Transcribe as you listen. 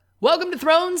Welcome to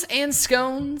Thrones and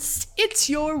Scones. It's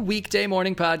your weekday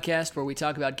morning podcast where we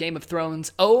talk about Game of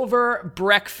Thrones over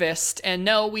breakfast. And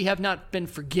no, we have not been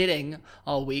forgetting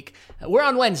all week. We're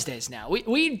on Wednesdays now.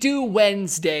 We do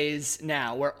Wednesdays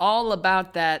now. We're all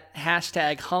about that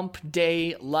hashtag hump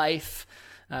day life.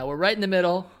 We're right in the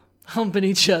middle, humping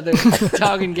each other,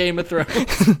 talking Game of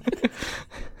Thrones.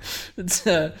 It's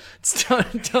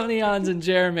Tony, Hans, and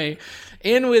Jeremy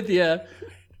in with you.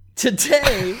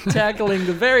 Today, tackling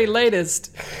the very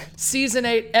latest Season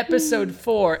 8, Episode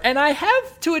 4. And I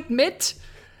have to admit,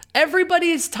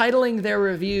 everybody's titling their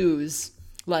reviews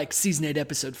like Season 8,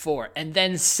 Episode 4, and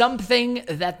then something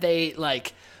that they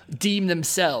like deem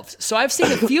themselves. So I've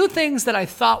seen a few things that I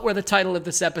thought were the title of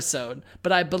this episode,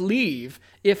 but I believe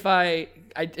if I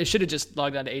should have just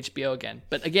logged on to HBO again.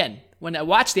 But again, when I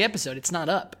watch the episode, it's not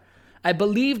up. I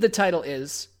believe the title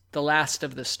is The Last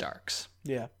of the Starks.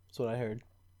 Yeah, that's what I heard.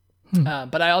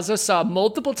 But I also saw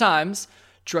multiple times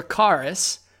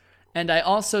Dracarys, and I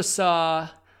also saw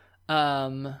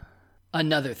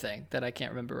another thing that I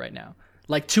can't remember right now,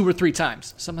 like 2 or 3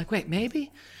 times. So I'm like, wait,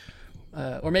 maybe?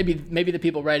 Or maybe the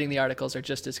people writing the articles are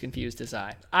just as confused as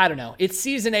I. I don't know. It's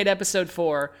Season 8, Episode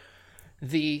 4,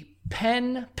 the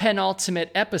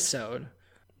penultimate episode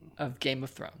of Game of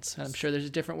Thrones. I'm sure there's a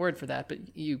different word for that,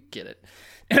 but you get it.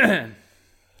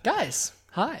 Guys,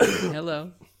 hi.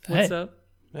 Hello. What's up?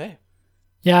 Hey.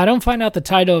 Yeah, I don't find out the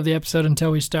title of the episode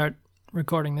until we start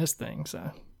recording this thing,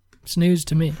 so it's news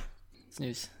to me.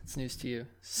 It's news to you.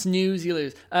 Snooze, you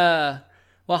lose. Well,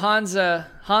 Hans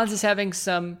is having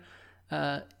some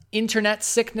internet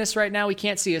sickness right now. We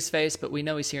can't see his face, but we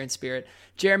know he's here in spirit.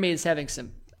 Jeremy is having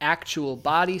some actual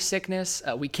body sickness.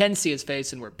 We can see his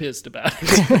face, and we're pissed about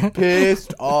it.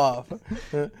 Pissed off.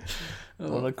 I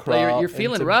want to crawl you're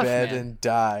feeling into rough, bed man. and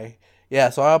die. Yeah,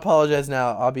 so I apologize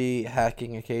now. I'll be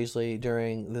hacking occasionally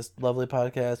during this lovely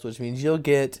podcast, which means you'll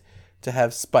get to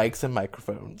have spikes in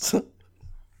microphones.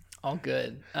 All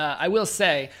good. I will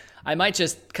say, I might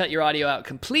just cut your audio out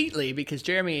completely because,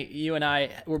 Jeremy, you and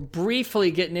I were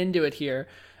briefly getting into it here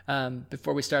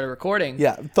before we started recording.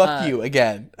 Yeah, fuck you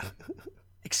again.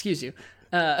 Excuse you.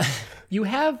 You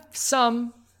have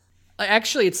some...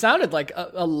 Actually, it sounded like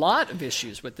a lot of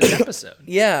issues with this episode.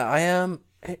 Yeah, I am.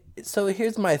 So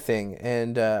here's my thing,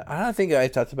 and I think I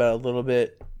talked about it a little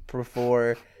bit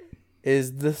before,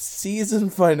 is the season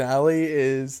finale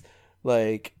is,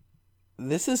 like,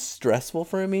 this is stressful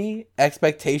for me.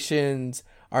 Expectations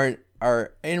are,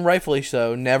 and rightfully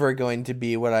so, never going to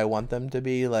be what I want them to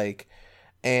be, like,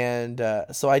 and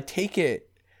so I take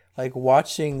it, like,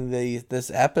 watching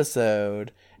this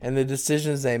episode and the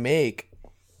decisions they make,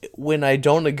 when I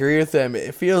don't agree with them,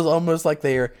 it feels almost like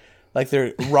they're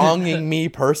wronging me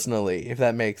personally, if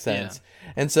that makes sense.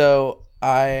 Yeah. And so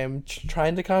I'm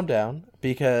trying to calm down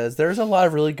because there's a lot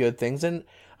of really good things. And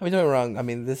I mean, don't get me wrong. I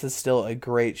mean, this is still a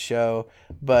great show,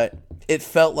 but it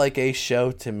felt like a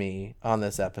show to me on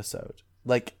this episode.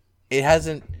 Like it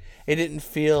didn't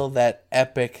feel that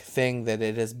epic thing that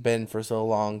it has been for so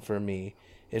long for me.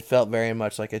 It felt very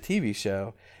much like a TV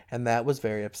show, and that was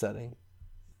very upsetting.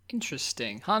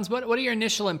 Interesting. Hans, what are your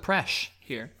initial impressions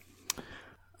here?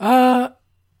 I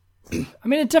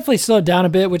mean, it definitely slowed down a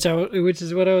bit, which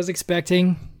is what I was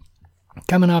expecting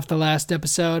coming off the last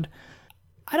episode.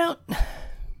 I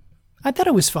thought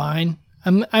it was fine.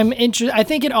 I'm interested. I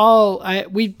think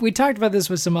we talked about this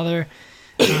with some other,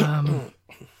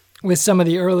 with some of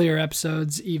the earlier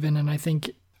episodes even, and I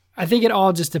think it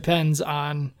all just depends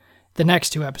on the next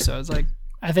 2 episodes. Like,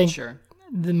 I think sure.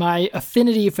 My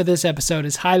affinity for this episode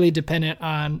is highly dependent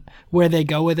on where they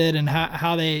go with it and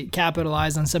how they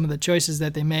capitalize on some of the choices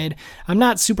that they made. I'm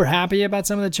not super happy about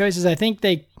some of the choices. I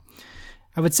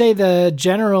would say the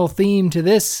general theme to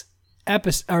this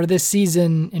episode or this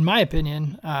season, in my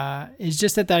opinion, is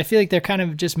just that I feel like they're kind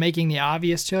of just making the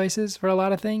obvious choices for a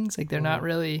lot of things. Like they're not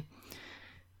really,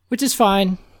 which is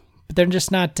fine, but they're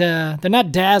just not. They're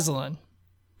not dazzling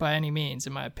by any means,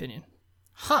 in my opinion.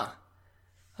 Huh.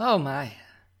 Oh my.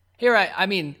 Here, I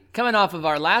mean, coming off of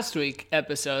our last week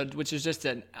episode, which is just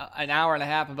an hour and a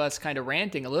half of us kind of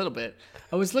ranting a little bit,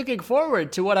 I was looking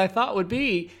forward to what I thought would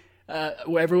be,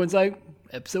 where everyone's like,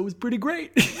 episode was pretty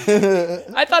great.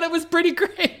 I thought it was pretty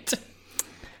great.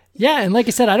 Yeah, and like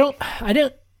I said,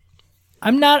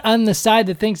 I'm not on the side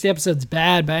that thinks the episode's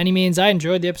bad by any means. I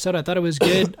enjoyed the episode. I thought it was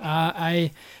good. I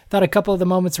thought a couple of the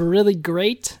moments were really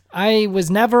great. I was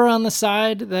never on the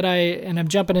side that and I'm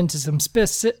jumping into some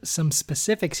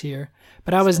specifics here,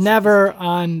 but I was never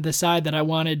on the side that I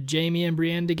wanted Jaime and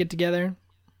Brienne to get together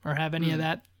or have any of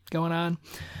that going on.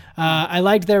 I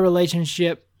liked their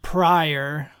relationship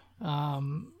prior,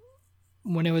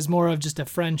 when it was more of just a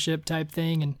friendship type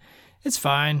thing, and it's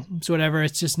fine. It's whatever.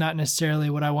 It's just not necessarily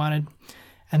what I wanted.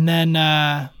 And then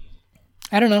I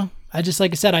don't know. I just,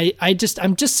 like I said,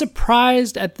 I'm just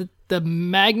surprised at the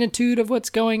magnitude of what's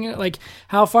going on, like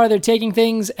how far they're taking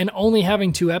things, and only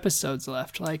having 2 episodes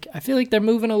left. Like, I feel like they're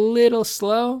moving a little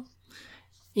slow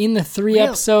in the 3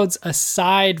 episodes,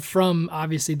 aside from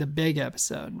obviously the big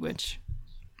episode, which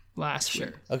last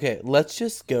week. Okay, let's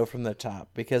just go from the top,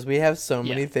 because we have so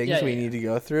many things we need to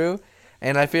go through.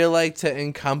 And I feel like to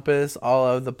encompass all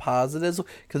of the positives,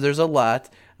 because there's a lot,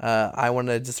 I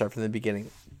wanted to start from the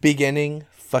beginning. Beginning,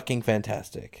 fucking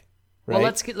fantastic. Right?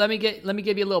 Well, let me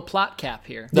give you a little plot cap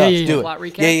here. Let's do it. Plot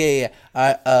recap.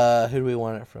 Yeah. Who do we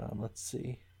want it from? Let's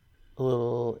see. A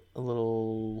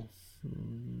little.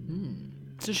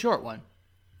 It's a short one.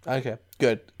 Okay,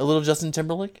 good. A little Justin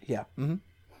Timberlake. Yeah. Mm-hmm.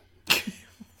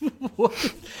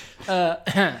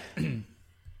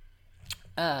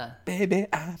 Baby,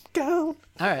 I'm gone.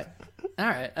 All right.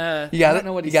 I You got don't it?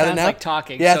 know what he You got it sounds now? like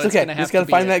talking. Yeah, so it's okay. Gonna You have just gotta to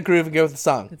be find it. that groove and go with the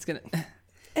song. It's gonna.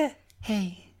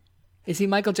 Hey, is he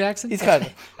Michael Jackson? He's kind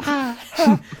of.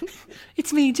 Hi,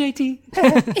 it's me, JT.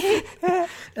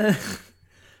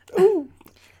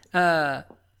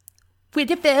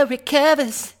 Winterfell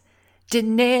recovers.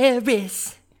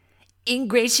 Daenerys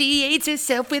ingratiates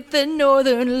herself with the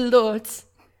Northern Lords.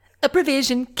 A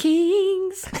provision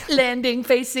kings. Landing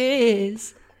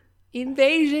faces.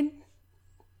 Invasion.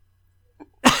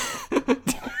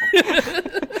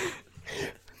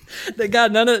 They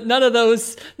got none of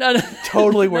those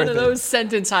Totally worth none it. of those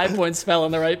sentence high points fell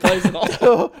in the right place at all.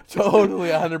 Totally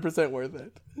 100% worth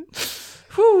it.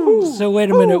 So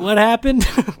wait a minute, what happened?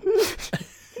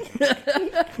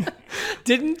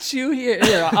 Didn't you hear?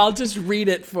 Here, I'll just read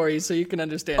it for you so you can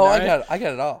understand. Oh, all I right? got it. I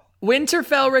got it all.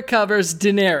 Winterfell recovers.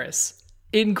 Daenerys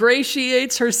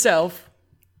ingratiates herself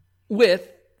with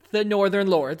the Northern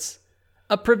Lords.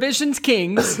 A provisions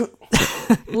kings.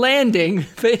 Landing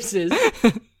faces.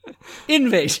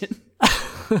 Invasion.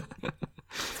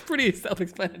 It's pretty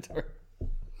self-explanatory.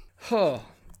 Oh,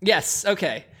 yes.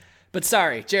 Okay, but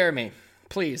sorry, Jeremy.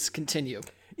 Please continue.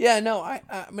 Yeah, no, I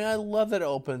mean, I love that it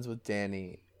opens with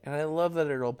Dany, and I love that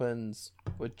it opens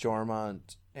with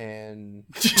Jormont and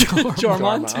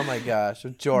Jormont. Oh my gosh,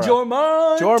 with Jorah.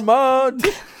 Jormont.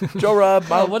 Jorah.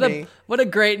 Oh, what a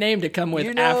great name to come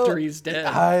with after he's dead.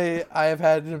 I have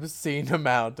had an obscene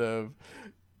amount of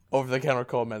over-the-counter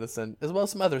cold medicine, as well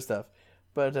as some other stuff.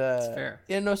 But fair.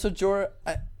 Yeah, no. So Jorah,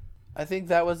 I think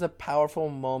that was a powerful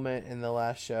moment in the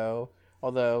last show.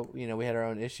 Although we had our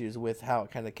own issues with how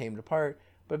it kind of came apart,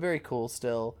 but very cool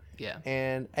still. Yeah.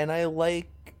 And I like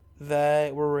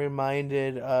that we're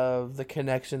reminded of the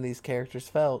connection these characters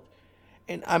felt.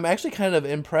 And I'm actually kind of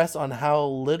impressed on how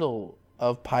little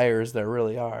of pyres there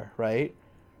really are, right?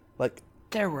 Like,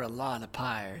 there were a lot of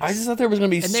pyres. I just thought there was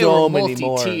going to be and they so were many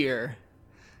more. multi-tier.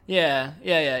 Yeah.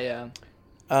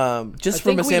 Just I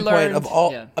from a think we standpoint of learned-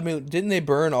 all, yeah. I mean, didn't they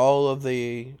burn all of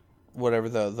the whatever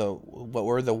what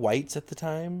were the whites at the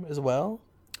time as well?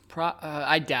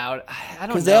 I doubt. I don't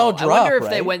know. 'Cause they all I wonder drop, if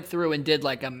they right? went through and did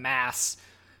like a mass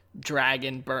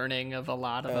dragon burning of a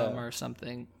lot of them or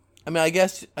something. I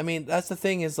mean, that's the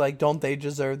thing is, like, don't they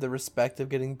deserve the respect of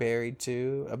getting buried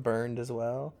too, burned as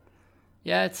well?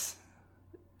 Yeah,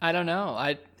 I don't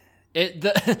know.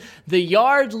 The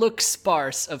yard looks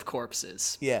sparse of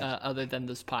corpses. Yeah. Other than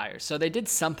those pyres, so they did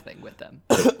something with them.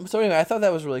 So anyway, I thought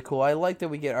that was really cool. I like that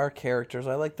we get our characters.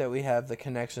 I like that we have the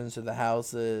connections to the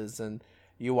houses and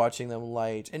you watching them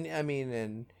light. And I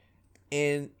mean,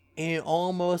 and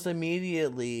almost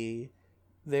immediately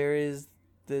there is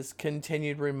this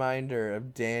continued reminder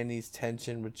of Dany's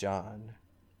tension with Jon,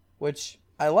 which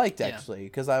I liked actually,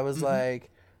 because I was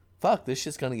like, fuck, this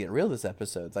shit's gonna get real this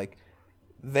episode. Like,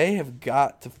 they have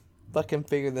got to fucking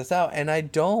figure this out. And I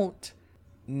don't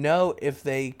know if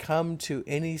they come to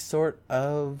any sort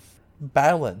of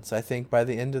balance, I think, by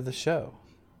the end of the show.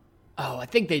 Oh, I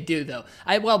think they do though.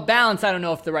 Balance. I don't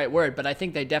know if the right word, but I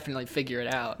think they definitely figure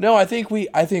it out. No, I think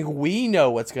we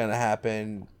know what's gonna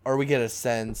happen, or we get a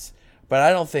sense, but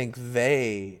I don't think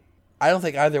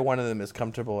either one of them is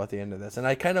comfortable at the end of this. And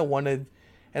I kind of wanted,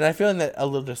 and I feel that a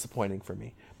little disappointing for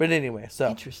me. But anyway, so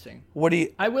Interesting. what do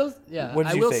you? I will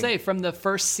think? say from the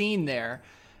first scene there,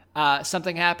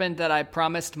 something happened that I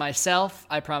promised myself,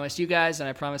 I promised you guys, and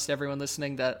I promised everyone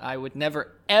listening that I would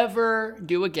never ever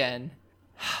do again.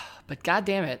 But God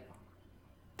damn it,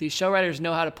 these show writers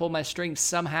know how to pull my strings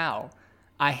somehow.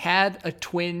 I had a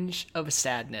twinge of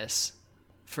sadness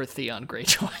for Theon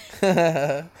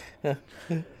Greyjoy.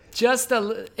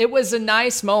 It was a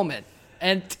nice moment.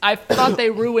 And I thought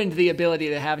they ruined the ability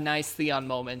to have nice Theon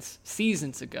moments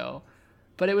seasons ago.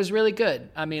 but it was really good.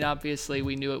 I mean, obviously,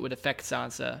 we knew it would affect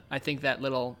Sansa. I think that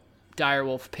little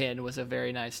direwolf pin was a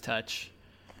very nice touch.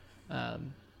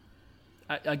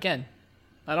 Again,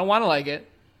 I don't want to like it,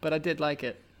 but I did like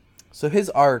it. So his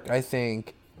arc, I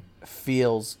think,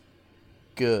 feels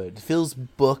good. Feels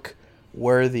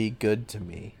book-worthy good to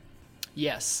me.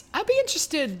 Yes. I'd be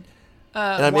interested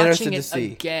And I'm watching interested to it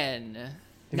see. again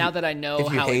now that I know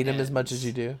If you how hate it him as much ends. as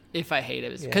you do. If I hate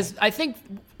it. Because I think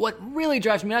what really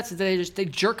drives me nuts is that they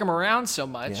jerk him around so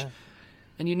much, Yeah.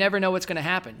 and you never know what's going to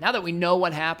happen. Now that we know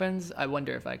what happens, I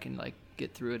wonder if I can like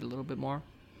get through it a little bit more.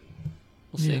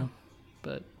 We'll see. Yeah.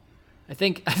 But I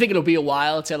think it'll be a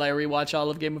while until I rewatch all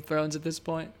of Game of Thrones at this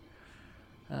point.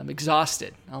 I'm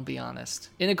exhausted, I'll be honest.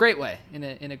 In a great way. In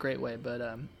a great way.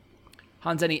 But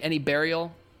Hans, any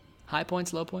burial? High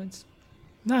points, low points?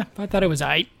 Nah, I thought it was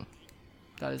aight.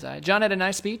 That is I. John had a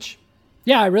nice speech.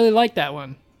 Yeah, I really like that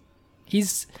one.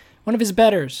 He's one of his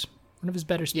betters. One of his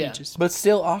better Yeah. speeches. But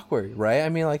still awkward, right? I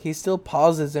mean, like, he still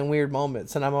pauses in weird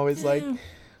moments, and I'm always like,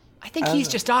 I think he's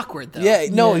just awkward, though. yeah,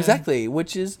 no, Yeah. exactly,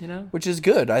 which is You know? which is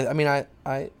good. I mean,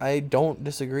 I don't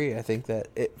disagree. I think that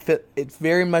it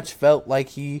very much felt like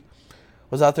he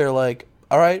was out there like,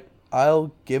 all right,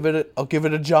 I'll give it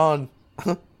a John.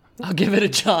 I'll give it a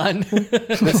John.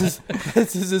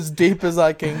 This is as deep as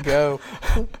I can go.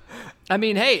 I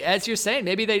mean, hey, as you're saying,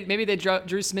 maybe they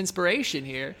drew some inspiration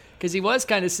here, because he was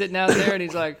kind of sitting out there and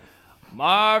he's like,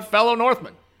 "My fellow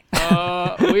Northmen,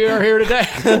 we are here today."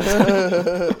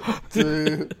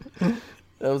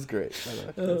 That was great.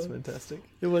 That's fantastic.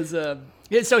 It was.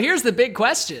 Yeah, so here's the big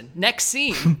question. Next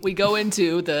scene, we go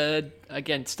into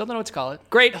again, still don't know what to call it.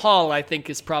 Great Hall, I think,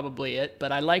 is probably it,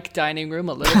 but I like dining room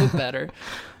a little bit better.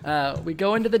 We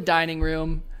go into the dining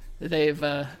room. They've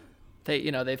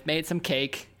made some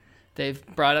cake. They've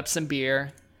brought up some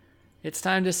beer. It's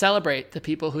time to celebrate the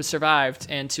people who survived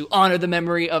and to honor the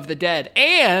memory of the dead.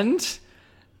 And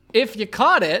if you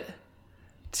caught it,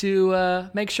 to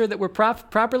make sure that we're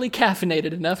properly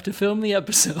caffeinated enough to film the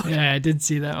episode. Yeah, I did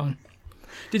see that one.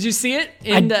 Did you see it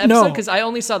in the no. episode? Because I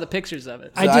only saw the pictures of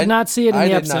it. I did not see it in the I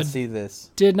episode. did not see this.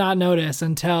 Did not notice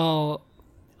until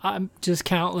just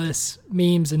countless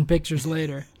memes and pictures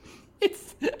later.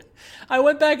 I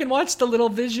went back and watched the little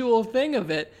visual thing of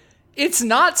it. It's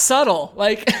not subtle.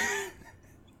 Like,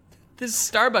 this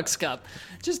Starbucks cup,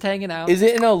 just hanging out. Is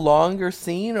it in a longer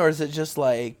scene or is it just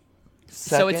like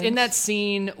seconds? So it's in that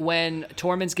scene when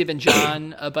Tormund's giving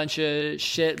John a bunch of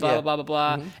shit, blah, Yeah. blah, blah,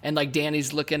 blah, blah, and like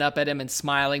Danny's looking up at him and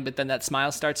smiling, but then that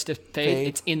smile starts to fade.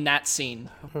 It's in that scene.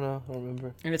 I don't know. I don't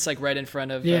remember. And it's like right in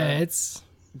front of Yeah, it's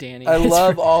Danny. I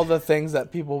love all the things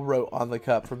that people wrote on the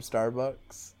cup from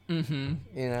Starbucks. Mm-hmm.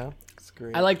 You know, it's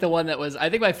great. I like the one that was, I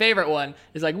think my favorite one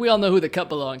is like, we all know who the cup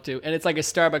belonged to. And it's like a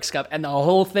Starbucks cup. And the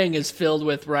whole thing is filled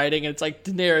with writing. And it's like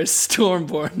Daenerys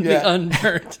Stormborn, Yeah. the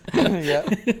unburnt. Yeah.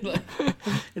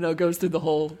 Goes through the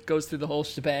whole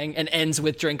shebang and ends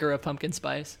with drinker of pumpkin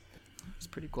spice. It's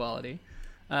pretty quality.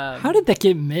 how did that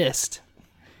get missed?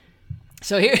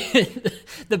 So here,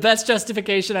 the best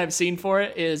justification I've seen for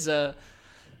it is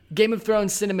Game of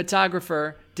Thrones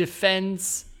cinematographer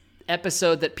defends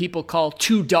episode that people call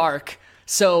too dark,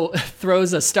 so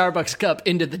throws a Starbucks cup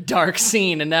into the dark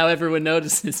scene, and now everyone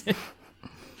notices it.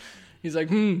 He's like,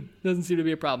 doesn't seem to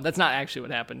be a problem. That's not actually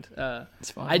what happened.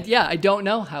 It's fine. I don't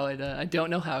know how it. I don't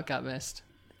know how it got missed.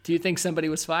 Do you think somebody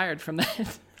was fired from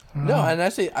that? No, and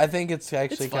actually, I think it's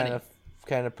actually It's funny.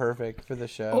 kind of perfect for the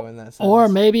show in that sense. Or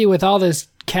maybe with all this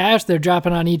cash they're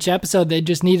dropping on each episode, they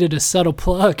just needed a subtle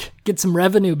plug, get some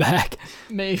revenue back.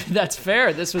 Maybe that's fair.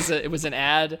 It was an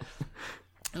ad,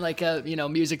 like a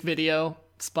music video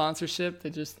sponsorship. They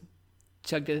just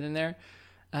chugged it in there.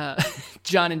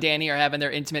 John and Danny are having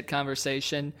their intimate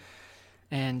conversation,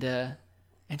 and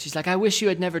she's like, "I wish you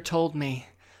had never told me,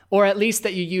 or at least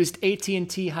that you used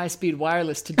AT&T high-speed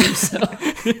wireless to do so."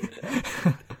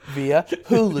 Via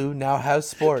Hulu now has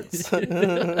sports.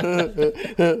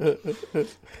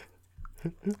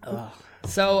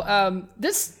 So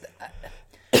this,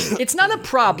 it's not a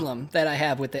problem that I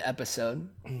have with the episode,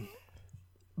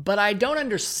 but I don't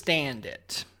understand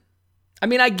it. I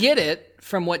mean, I get it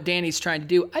from what Danny's trying to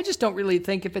do. I just don't really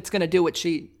think if it's going to do what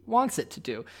she wants it to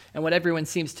do and what everyone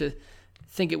seems to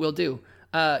think it will do.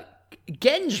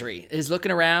 Gendry is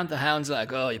looking around. The Hound's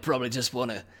like, "Oh, you probably just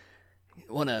want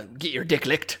to get your dick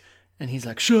licked," and he's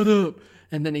like, "Shut up!"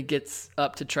 And then he gets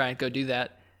up to try and go do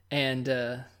that, and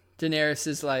Daenerys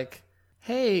is like,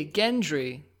 "Hey,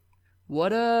 Gendry, what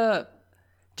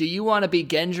do you want to be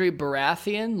Gendry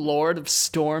Baratheon, Lord of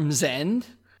Storm's End?"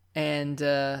 And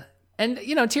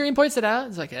Tyrion points it out.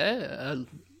 It's like,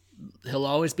 he'll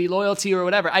always be loyal to you or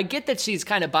whatever. I get that she's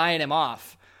kind of buying him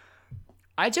off,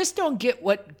 I just don't get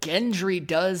what Gendry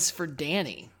does for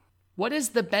Dany. What is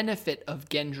the benefit of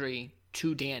Gendry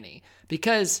to Dany?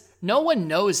 Because no one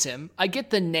knows him. I get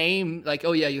the name, like,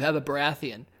 oh yeah, you have a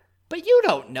Baratheon. But you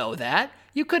don't know that.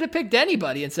 You could have picked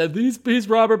anybody and said, he's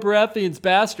Robert Baratheon's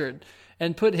bastard,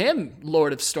 and put him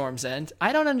Lord of Storm's End.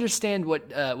 I don't understand what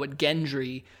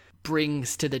Gendry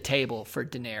brings to the table for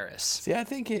Daenerys. See, I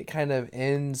think it kind of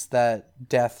ends that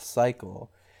death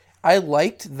cycle. I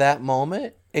liked that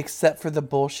moment, except for the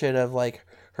bullshit of, like,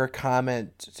 her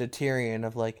comment to Tyrion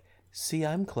of, like, see,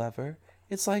 I'm clever.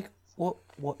 It's like, well,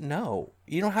 no.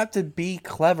 You don't have to be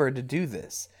clever to do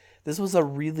this. This was a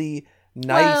really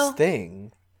nice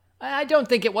thing. I don't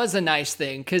think it was a nice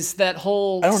thing, because that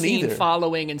whole scene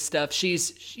following and stuff,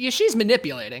 she's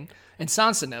manipulating, and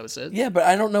Sansa knows it. Yeah, but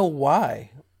I don't know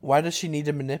why. Why does she need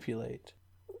to manipulate?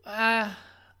 I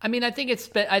mean, I think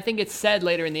it's said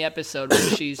later in the episode where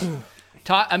she's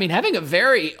having a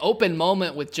very open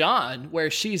moment with Jon where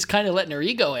she's kind of letting her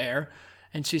ego air,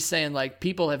 and she's saying, like,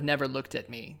 people have never looked at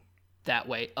me that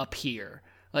way up here.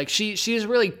 Like, she's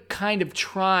really kind of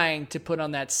trying to put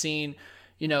on that scene,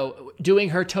 you know, doing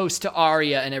her toast to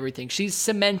Arya and everything. She's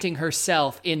cementing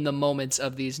herself in the moments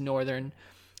of these northern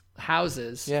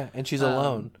houses. Yeah, and she's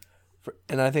alone.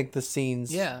 And I think the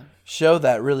scenes show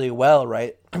that really well,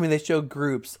 right? I mean, they show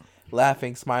groups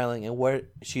laughing, smiling, and where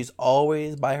she's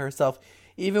always by herself.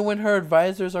 Even when her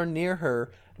advisors are near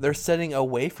her, they're sitting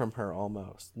away from her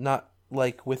almost. Not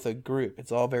like with a group.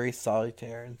 It's all very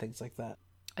solitary and things like that.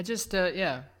 I just,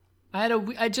 I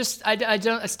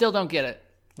still don't get it,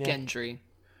 Gendry.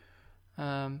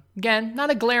 Again,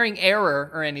 not a glaring error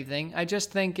or anything. I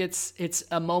just think it's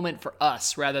a moment for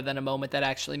us rather than a moment that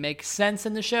actually makes sense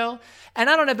in the show. And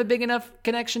I don't have a big enough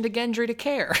connection to Gendry to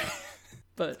care.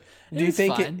 But do you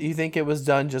think it was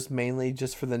done just mainly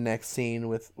just for the next scene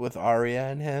with Arya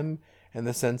and him, in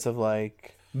the sense of,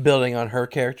 like, building on her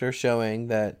character, showing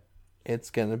that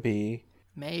it's gonna be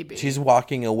maybe she's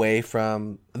walking away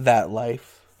from that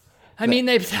life? I mean,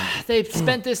 they've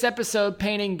spent this episode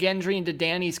painting Gendry into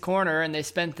Dany's corner, and they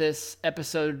spent this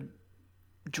episode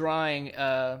drawing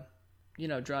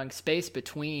space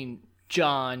between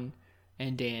Jon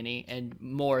and Dany, and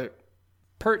more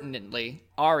pertinently,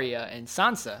 Arya and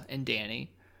Sansa and Dany.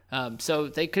 So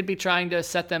they could be trying to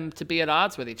set them to be at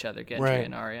odds with each other, Gendry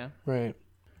and Arya. Right.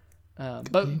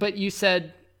 But you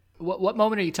said, what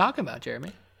moment are you talking about,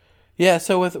 Jeremy? Yeah.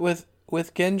 So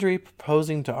with Gendry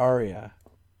proposing to Arya.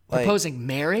 Proposing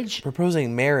marriage?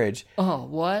 Proposing marriage. Oh,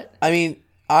 what? I mean,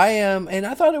 and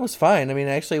I thought it was fine. I mean,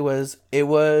 actually, it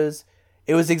was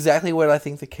exactly what I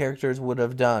think the characters would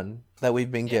have done that we've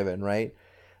been given, right?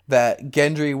 That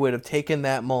Gendry would have taken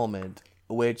that moment,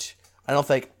 which I don't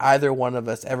think either one of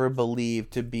us ever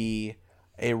believed to be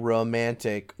a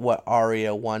romantic, what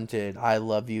Arya wanted. I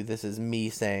love you. This is me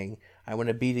saying, I want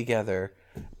to be together.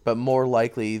 But more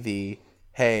likely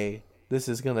hey, this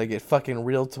is going to get fucking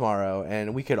real tomorrow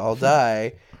and we could all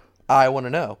die. I want to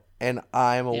know. And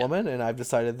I'm a woman and I've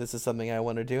decided this is something I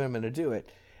want to do. I'm going to do it.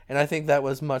 And I think that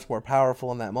was much more powerful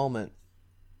in that moment.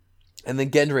 And then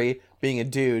Gendry being a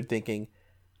dude thinking,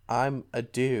 I'm a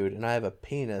dude and I have a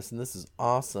penis and this is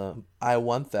awesome. I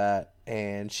want that.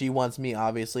 And she wants me,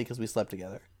 obviously, because we slept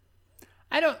together.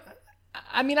 I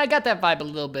got that vibe a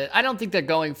little bit. I don't think they're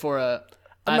going for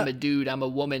I'm a dude, I'm a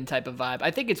woman type of vibe.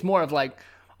 I think it's more of like,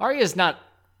 Arya's not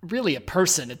really a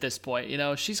person at this point, you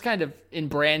know? She's kind of in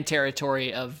Bran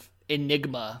territory of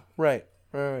enigma. Right.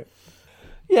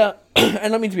 Yeah, and I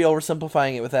don't mean to be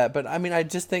oversimplifying it with that, but I mean, I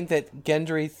just think that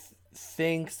Gendry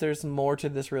thinks there's more to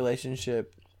this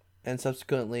relationship, and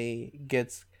subsequently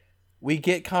we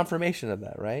get confirmation of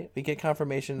that, right? We get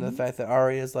confirmation of the fact that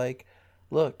Arya's like,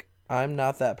 look, I'm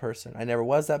not that person. I never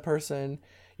was that person.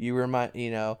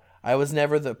 I was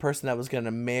never the person that was going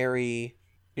to marry,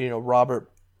 Robert's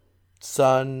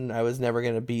son. I was never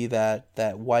going to be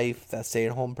that wife, that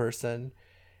stay-at-home person.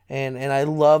 And I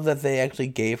love that they actually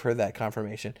gave her that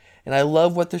confirmation. And I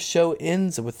love what the show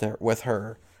ends with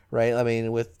her, right? I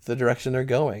mean, with the direction they're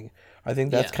going. I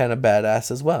think that's kind of badass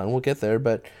as well, and we'll get there.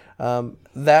 But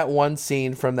that one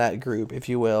scene from that group, if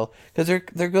you will, because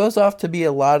there goes off to be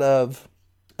a lot of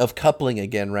coupling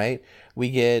again, right? We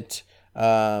get,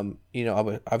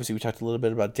 obviously we talked a little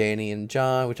bit about Dany and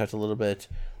Jon. We talked a little bit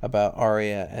about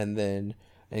Arya and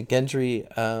Gendry.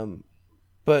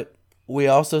 But we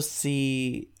also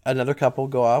see another couple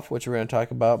go off, which we're going to talk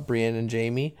about, Brienne and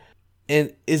Jaime.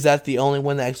 And is that the only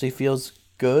one that actually feels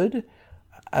good?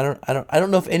 I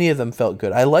don't know if any of them felt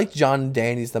good. I liked Jon and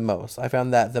Dany's the most. I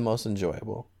found that the most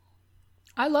enjoyable.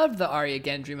 I loved the Arya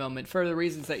Gendry moment for the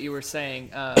reasons that you were saying.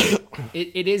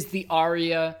 It is the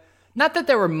Arya. Not that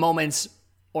there were moments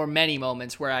or many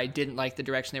moments where I didn't like the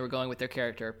direction they were going with their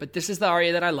character. But this is the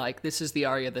Arya that I like. This is the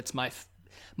Arya that's my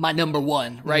number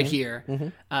one right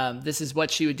here. This is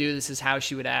what she would do. This is how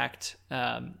she would act.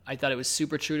 I thought it was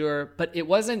super true to her, but it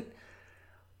wasn't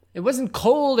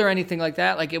cold or anything like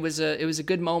that. Like it was a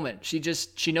good moment.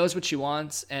 She knows what she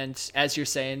wants. And as you're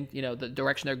saying, the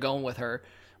direction they're going with her,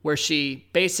 where she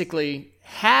basically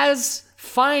has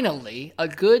finally a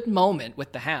good moment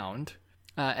with the Hound,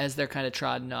 as they're kind of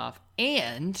trodden off,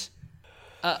 and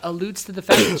alludes to the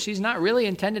fact that she's not really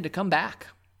intended to come back.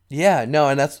 Yeah, no,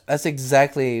 and that's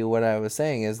exactly what I was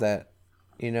saying, is that,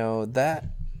 that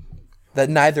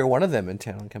neither one of them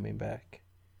intend on coming back.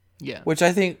 Yeah. Which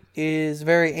I think is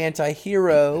very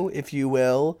anti-hero, if you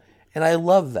will, and I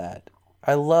love that.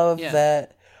 I love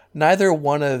that neither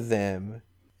one of them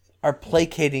are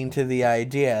placating to the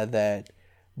idea that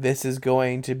this is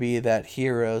going to be that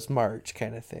hero's march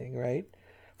kind of thing, right?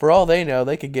 For all they know,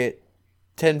 they could get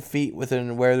 10 feet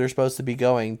within where they're supposed to be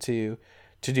going to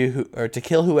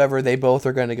kill whoever they both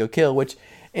are going to go kill, which,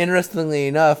 interestingly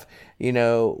enough, we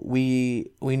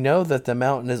know that the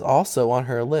Mountain is also on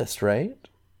her list, right?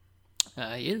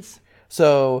 He is.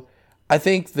 So I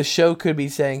think the show could be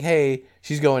saying, hey,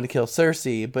 she's going to kill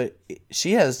Cersei, but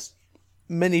she has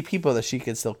many people that she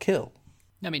can still kill.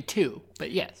 I mean, 2, but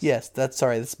yes. Yes,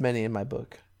 that's many in my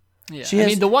book. Yeah.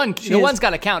 The one's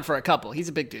got to count for a couple. He's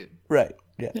a big dude. Right.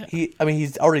 Yeah.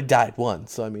 He's already died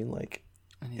once, so And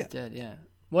he's dead, yeah.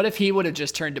 What if he would have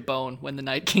just turned to bone when the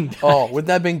Night King died? Oh, wouldn't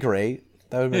that have been great?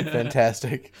 That would have been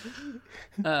fantastic.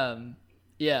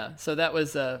 Yeah, so that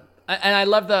was... and I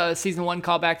love the season 1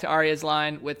 callback to Arya's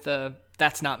line with the,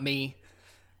 "That's not me."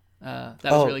 That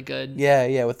was really good.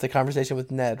 Yeah, with the conversation with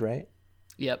Ned, right?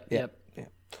 Yep.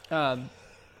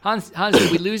 Hans,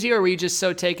 did we lose you, or were you just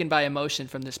so taken by emotion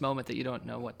from this moment that you don't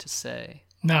know what to say?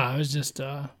 No, I was just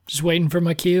waiting for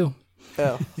my cue.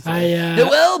 Oh.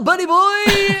 Well, buddy boy,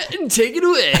 take it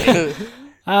away.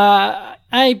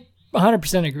 I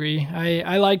 100% agree.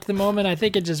 I liked the moment. I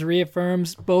think it just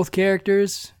reaffirms both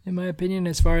characters, in my opinion,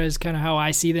 as far as kind of how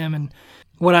I see them and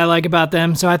what I like about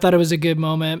them. So I thought it was a good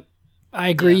moment. I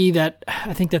agree that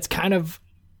I think that's kind of...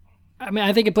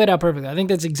 I think it played out perfectly. I think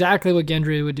that's exactly what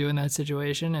Gendry would do in that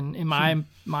situation. And in my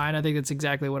mind, I think that's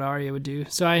exactly what Arya would do.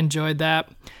 So I enjoyed that.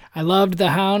 I loved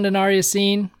the Hound and Arya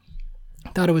scene.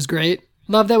 Thought it was great.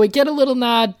 Love that we get a little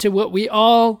nod to what we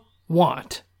all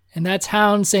want. And that's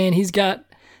Hound saying he's got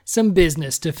some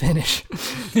business to finish.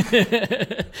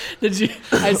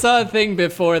 I saw a thing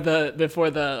before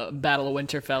the Battle of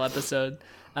Winterfell episode.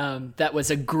 That was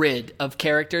a grid of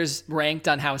characters ranked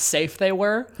on how safe they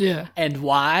were, and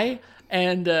why,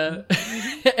 and and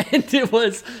it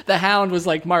was the Hound was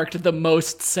like marked the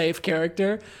most safe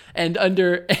character, and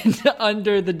under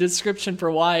the description for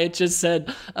why it just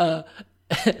said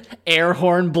air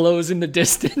horn blows in the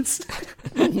distance.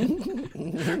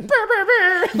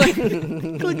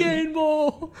 Clegane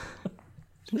Bowl.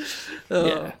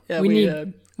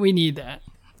 We need that.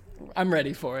 I'm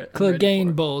ready for it.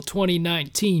 Clegane Bowl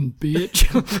 2019, bitch.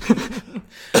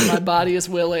 My body is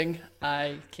willing.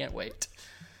 I can't wait.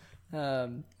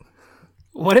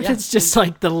 What if it's just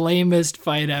like the lamest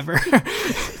fight ever?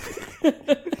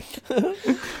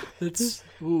 It's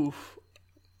oof.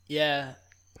 Yeah.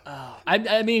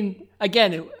 I mean,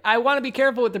 again, I want to be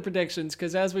careful with the predictions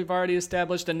because, as we've already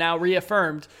established and now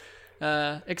reaffirmed,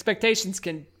 expectations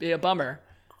can be a bummer.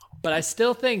 But I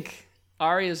still think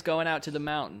Arya's going out to the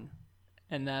Mountain,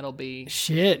 and that'll be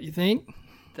shit. You think?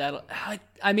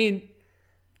 I mean,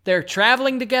 they're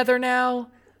traveling together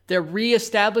now. They're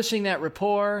reestablishing that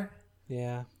rapport.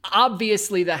 Yeah.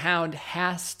 Obviously, the Hound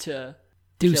has to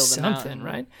do kill something,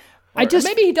 right? Or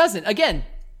maybe he doesn't. Again,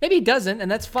 maybe he doesn't,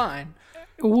 and that's fine.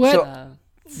 What?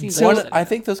 I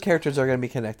think those characters are going to be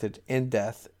connected in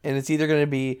death, and it's either going to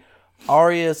be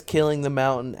Arya's killing the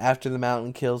Mountain after the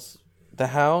Mountain kills the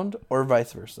Hound, or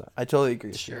vice versa. I totally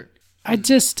agree. Sure. I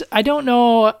don't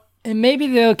know, and maybe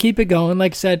they'll keep it going.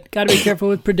 Like I said, got to be careful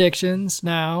with predictions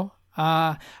now.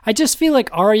 I just feel like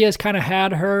Arya's kind of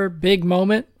had her big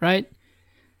moment, right?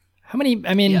 How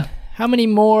many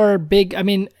more big? I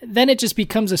mean, then it just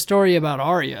becomes a story about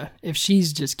Arya if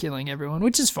she's just killing everyone,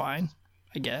 which is fine,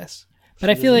 I guess. But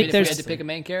I feel like if we had to pick a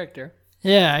main character.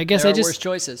 Yeah, I guess there are worse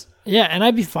choices. Yeah, and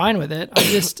I'd be fine with it.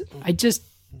 I just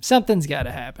something's got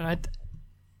to happen.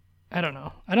 I don't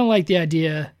know. I don't like the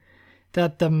idea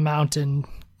that the Mountain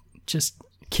just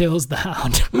kills the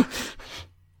Hound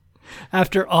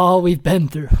after all we've been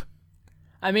through.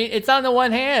 I mean, it's on the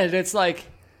one hand, it's like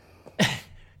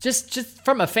just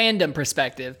from a fandom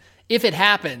perspective, if it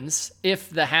happens, if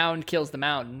the Hound kills the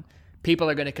Mountain, people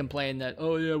are going to complain that,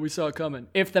 oh yeah, we saw it coming.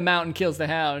 If the mountain kills the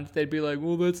hound, they'd be like,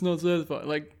 well, that's not satisfying.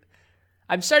 Like,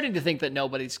 I'm starting to think that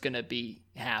nobody's going to be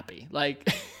happy. Like,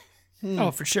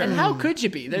 Oh, for sure. and how could you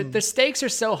be? The stakes are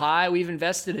so high. We've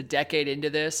invested a decade into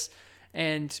this,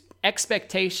 and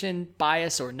expectation,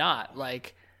 bias or not,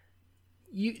 like,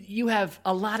 you have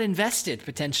a lot invested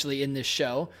potentially in this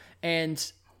show.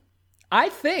 And I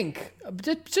think,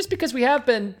 just because we have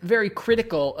been very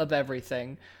critical of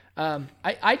everything,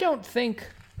 I don't think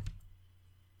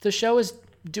the show is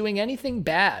doing anything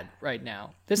bad right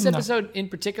now. This episode in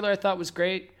particular I thought was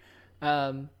great.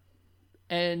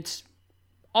 And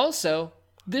also,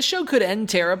 this show could end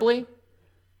terribly.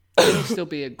 It'll still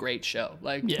be a great show.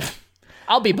 Like, Yeah.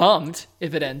 I'll be bummed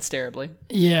if it ends terribly.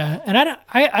 Yeah, and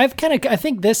I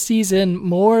think this season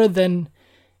more than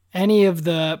any of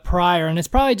the prior, and it's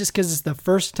probably just because it's the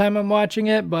first time I'm watching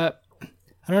it, but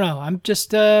I don't know. I'm just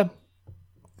kind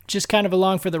of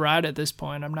along for the ride at this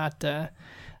point. I'm not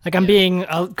I'm being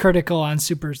critical on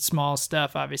super small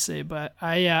stuff, obviously, but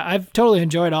I've totally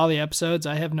enjoyed all the episodes.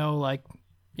 I have no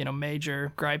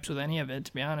major gripes with any of it,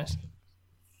 to be honest.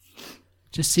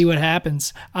 Just see what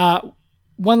happens.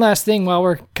 One last thing while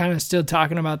we're kind of still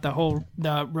talking about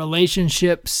the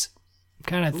relationships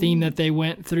kind of theme that they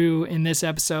went through in this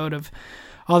episode of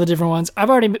all the different ones. I've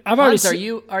already Hans,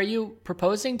 are you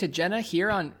proposing to Jenna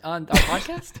here on our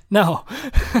podcast? No.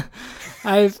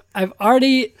 I've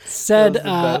already said That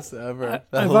was the best ever.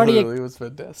 That literally was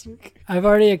fantastic. I've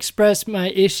already expressed my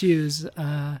issues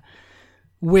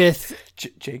with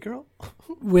J-Girl?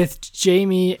 with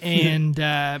Jamie and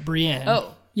Brienne.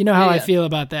 Oh. You know how I yeah. feel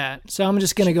about that. So I'm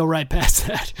just going to go right past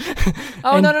that.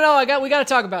 Oh, no. We got to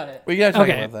talk about it. We gotta talk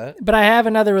Okay. about that. But I have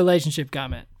another relationship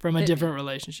comment from a different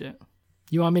relationship.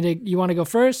 You want to go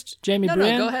first? Jamie, No,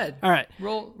 Brienne? go ahead. All right.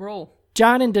 Roll.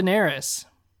 Jon and Daenerys.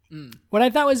 What I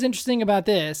thought was interesting about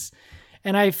this,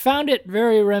 and I found it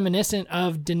very reminiscent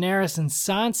of Daenerys and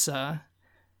Sansa,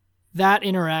 that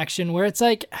interaction where it's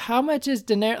like, how much is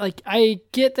Daenerys, like, I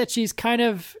get that she's kind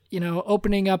of,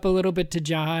 opening up a little bit to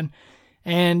Jon,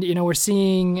 and, we're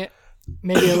seeing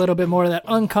maybe a little bit more of that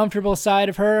uncomfortable side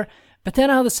of her, but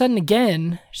then all of a sudden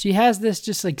again, she has this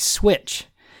just like switch,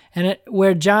 and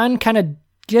where Jon kind of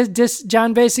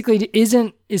Jon basically is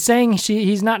saying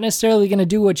he's not necessarily going to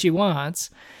do what she wants.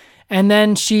 And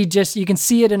then you can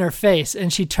see it in her face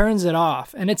and she turns it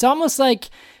off. And it's almost like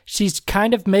she's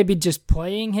kind of maybe just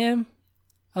playing him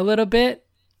a little bit.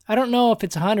 I don't know if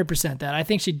it's 100% that. I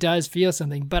think she does feel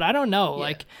something, but I don't know. Yeah.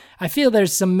 Like, I feel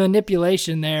there's some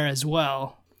manipulation there as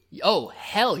well. Oh,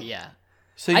 hell yeah.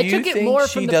 So I you took it think more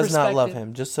she from the does not love perspective-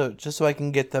 him? Just so I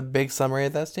can get the big summary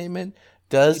of that statement.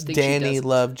 Does think she Dany doesn't?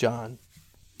 love Jon?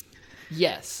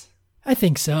 Yes. I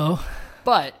think so.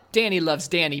 But Dany loves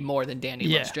Dany more than Dany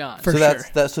Yeah, loves Jon. for So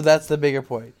sure. that's the bigger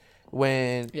point.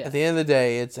 When Yeah. at the end of the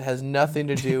day, it has nothing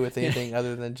to do with anything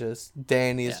other than just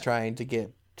Dany is Yeah. trying to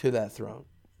get to that throne.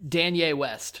 Danye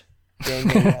West.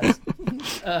 Dany,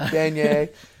 Dany.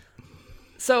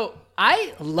 So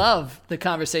I love the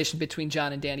conversation between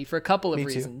Jon and Dany for a couple of Me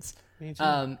too. reasons. Me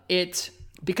too.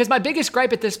 Because my biggest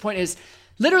gripe at this point is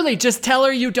literally just tell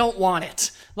her you don't want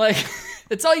it. Like,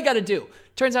 that's all you got to do.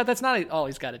 Turns out that's not all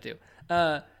he's got to do.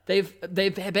 They've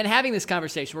been having this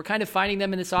conversation. We're kind of finding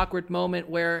them in this awkward moment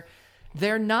where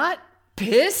they're not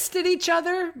pissed at each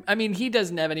other. I mean, he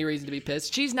doesn't have any reason to be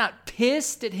pissed. She's not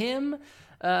pissed at him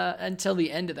until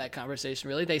the end of that conversation,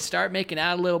 really. They start making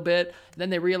out a little bit. Then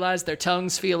they realize their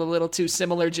tongues feel a little too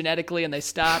similar genetically, and they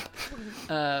stop.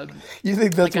 You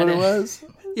think that's what kinda- it was?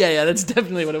 Yeah, that's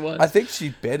definitely what it was. I think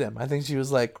she bit him. I think she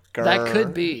was like, "Grr."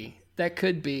 That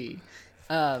could be.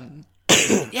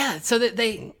 Yeah, so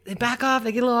they back off.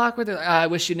 They get a little awkward. They're like, I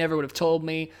wish you never would have told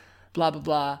me, blah, blah,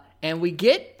 blah. And we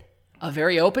get a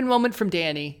very open moment from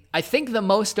Dany. I think the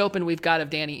most open we've got of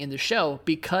Dany in the show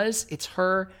because it's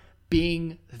her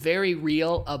being very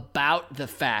real about the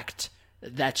fact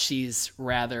that she's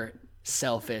rather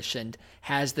selfish and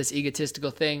has this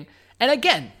egotistical thing. And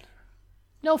again,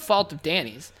 no fault of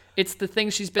Dany's. It's the thing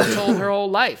she's been told her whole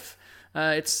life.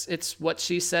 It's what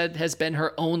she said has been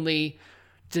her only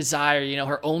desire,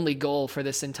 her only goal for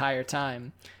this entire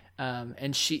time.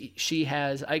 And she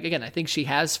has, again, I think she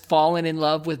has fallen in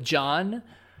love with Jon,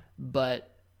 but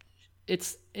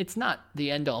it's not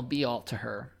the end all be all to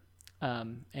her.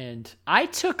 And I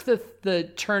took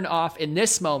the turn off in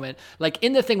this moment, like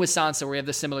in the thing with Sansa where we have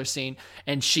the similar scene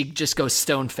and she just goes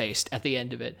stone-faced at the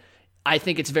end of it. I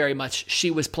think it's very much she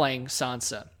was playing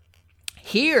Sansa.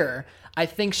 Here, I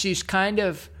think she's kind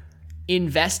of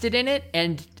invested in it,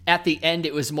 and at the end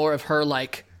it was more of her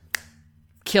like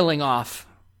killing off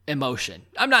emotion.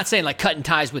 I'm not saying like cutting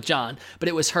ties with Jon, but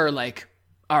it was her like,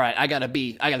 all right, I gotta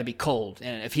be cold,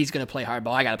 and if he's gonna play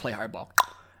hardball, I gotta play hardball.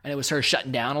 And it was her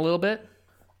shutting down a little bit.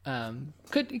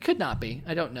 Could not be.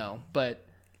 I don't know, but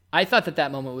I thought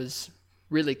that moment was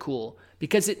really cool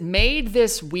because it made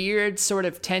this weird sort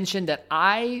of tension that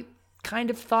I kind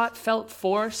of thought felt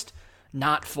forced,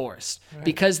 not forced, right.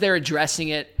 Because they're addressing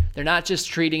it. They're not just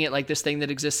treating it like this thing that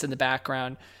exists in the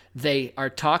background. They are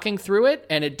talking through it,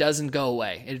 and it doesn't go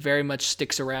away. It very much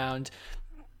sticks around.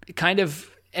 It kind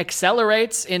of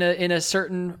accelerates in a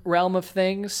certain realm of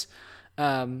things.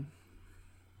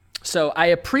 So I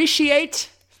appreciate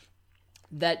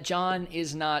that John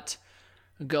is not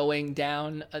going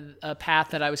down a path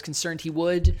that I was concerned he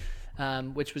would,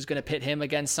 which was going to pit him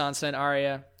against Sansa and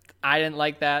Arya. I didn't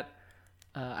like that.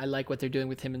 I like what they're doing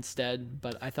with him instead,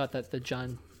 but I thought that the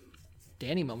John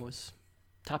Dany moment was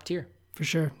top tier. For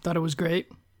sure. Thought it was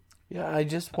great. Yeah, I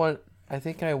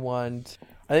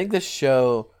think this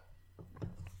show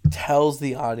tells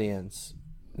the audience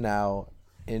now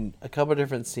in a couple of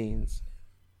different scenes,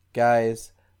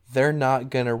 guys, they're not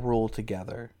going to rule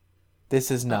together.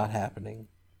 This is not happening.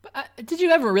 Did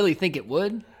you ever really think it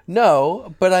would?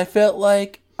 No, but I felt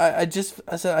like I just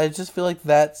feel like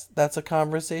that's a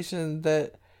conversation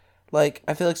that, like,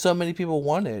 I feel like so many people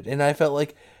wanted, and I felt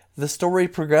like the story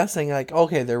progressing, like,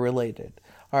 okay, they're related.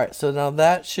 All right, so now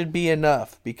that should be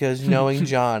enough because knowing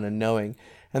John and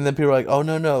then people are like, oh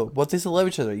no, what, they still love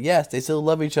each other? Yes, they still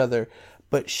love each other,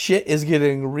 but shit is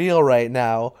getting real right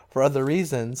now for other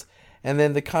reasons. And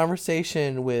then the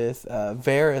conversation with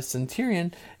Varys and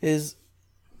Tyrion is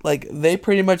like they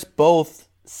pretty much both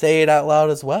say it out loud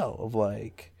as well. Of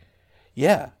like,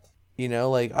 yeah,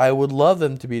 like I would love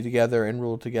them to be together and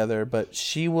rule together, but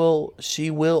she will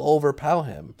overpower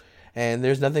him, and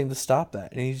there's nothing to stop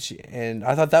that. And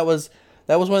I thought that was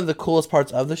one of the coolest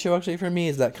parts of the show actually for me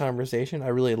is that conversation. I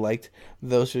really liked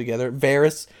those two together.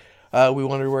 Varys, we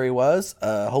wondered where he was.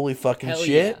 Holy fucking Hell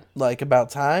shit! Yeah. Like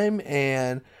about time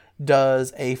and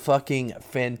does a fucking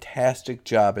fantastic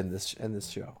job in this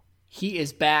show. He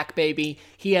is back, baby.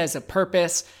 He has a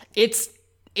purpose. It's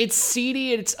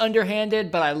seedy, it's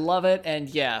underhanded, but I love it. And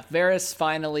yeah, Varys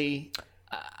finally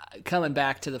coming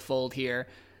back to the fold here,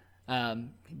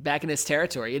 back in his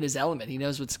territory, in his element. He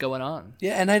knows what's going on.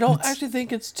 Yeah, and I don't actually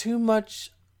think it's too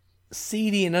much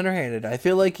seedy and underhanded. I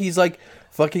feel like he's like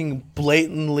fucking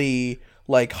blatantly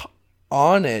like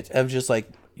on it of just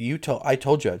like, I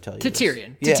told you I'd tell you. To this.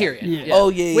 Tyrion. Yeah. To Tyrion. Yeah. Oh,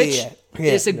 yeah. Which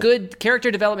Yeah, is a good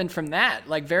character development from that.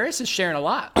 Like, Varys is sharing a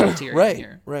lot with Tyrion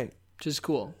here. Right. Which is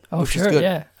cool. Oh, Which sure, is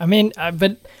yeah. I mean,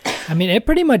 it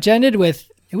pretty much ended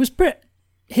with,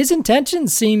 his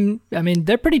intentions seem,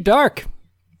 they're pretty dark.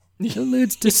 It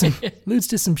alludes to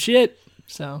some shit,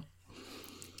 so.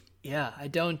 Yeah, I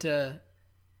don't, it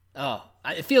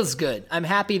feels good. I'm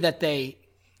happy that they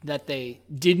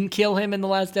didn't kill him in the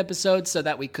last episode so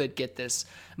that we could get this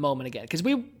moment again. Because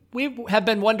we have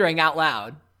been wondering out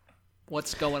loud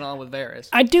what's going on with Varys.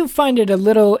 I do find it a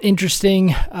little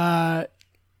interesting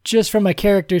just from a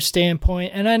character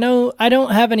standpoint. And I know I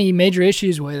don't have any major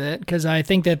issues with it because I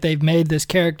think that they've made this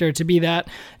character to be that.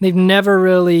 They've never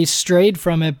really strayed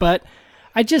from it. But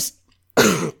I just,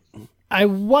 I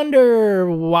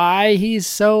wonder why he's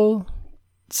so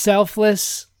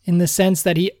selfless in the sense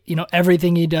that he,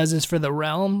 everything he does is for the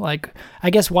realm. Like, I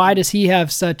guess why does he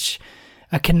have such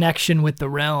a connection with the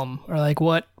realm? Or like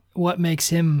what makes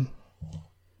him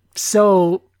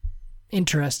so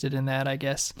interested in that, I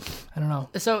guess. I don't know.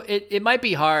 So it might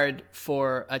be hard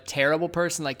for a terrible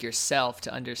person like yourself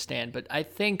to understand, but I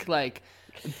think like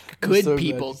good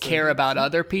people care about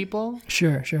other people.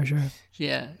 Sure.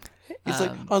 Yeah. It's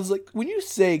like, I was like, when you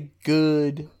say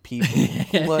good people,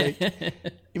 like,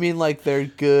 you mean like they're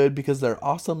good because they're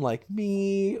awesome like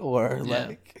me, or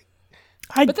like...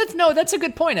 that's a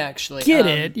good point, actually. Get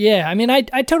it, yeah.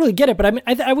 I totally get it, but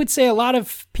I would say a lot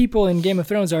of people in Game of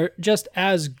Thrones are just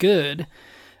as good,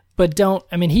 but don't...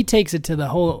 he takes it to a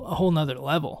whole nother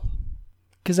level.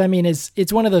 Because,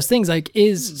 it's one of those things, like,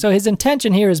 so his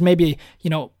intention here is maybe,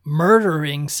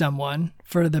 murdering someone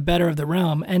for the better of the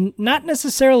realm, and not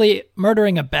necessarily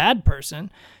murdering a bad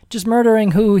person, just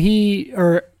murdering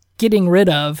or getting rid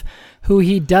of who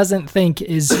he doesn't think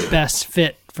is best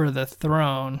fit for the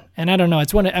throne. And I don't know,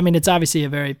 it's obviously a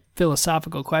very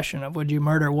philosophical question of would you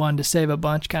murder one to save a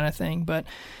bunch kind of thing, but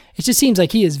it just seems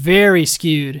like he is very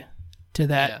skewed to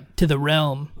that, to the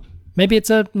realm. Maybe it's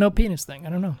a no penis thing. I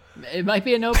don't know. It might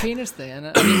be a no penis thing.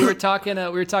 And we were talking a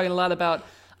lot about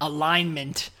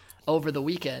alignment over the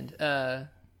weekend.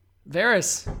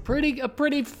 Varys, a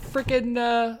pretty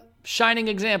freaking shining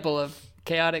example of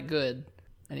chaotic good.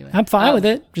 Anyway, I'm fine with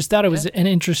it. Just thought it was an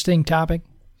interesting topic.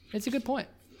 It's a good point.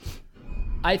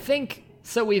 I think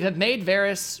So we have made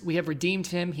Varys. We have redeemed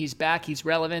him. He's back. He's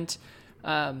relevant.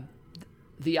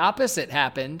 The opposite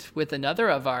happened with another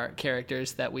of our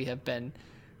characters that we have been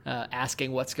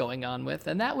asking what's going on with,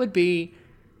 and that would be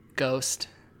Ghost.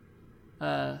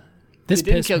 This we didn't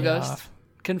pissed kill me Ghost. off.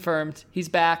 Confirmed. He's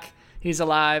back. He's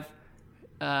alive.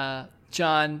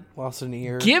 John Lost an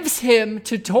ear. gives him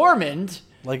to Tormund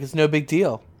Like it's no big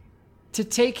deal. to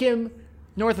take him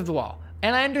north of the wall.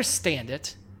 And I understand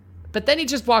it. But then he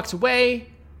just walks away.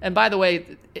 And by the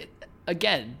way,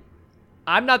 again,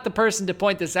 I'm not the person to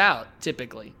point this out,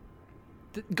 typically.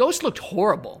 The Ghost looked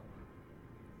horrible.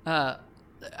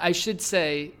 I should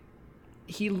say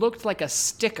he looked like a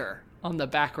sticker on the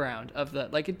background of the...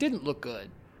 Like, it didn't look good.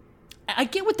 I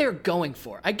get what they're going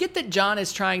for. I get that John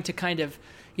is trying to kind of...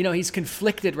 You know, he's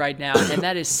conflicted right now, and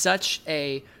that is such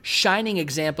a shining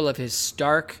example of his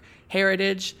Stark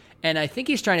heritage. And I think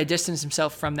he's trying to distance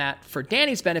himself from that for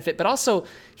Dany's benefit, but also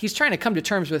he's trying to come to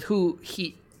terms with who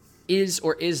he is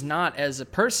or is not as a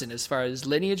person as far as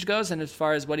lineage goes and as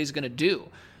far as what he's going to do.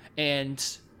 And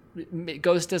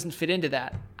Ghost doesn't fit into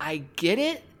that. I get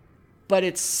it, but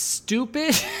it's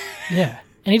stupid. Yeah.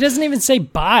 And he doesn't even say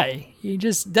bye. He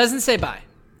just, Doesn't say bye.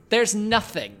 There's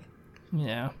nothing.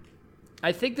 yeah.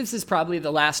 I think this is probably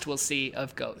the last we'll see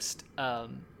of Ghost.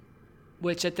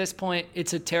 Which at this point,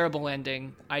 it's a terrible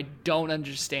ending. I don't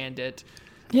understand it.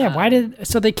 Yeah,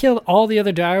 so they killed all the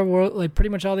other direwolf, like pretty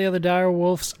much all the other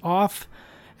direwolves off,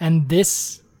 and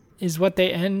this is what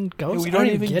they end Ghost? We I don't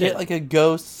even get get it. like a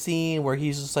Ghost scene where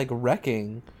he's just like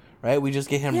wrecking, right? We just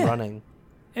get him running.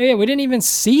 Yeah, we didn't even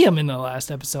see him in the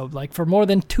last episode, like for more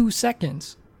than 2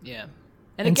 seconds. Yeah.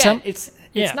 And And again, some- it's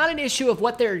yeah. not an issue of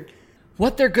what they're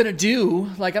gonna do.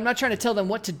 Like, I'm not trying to tell them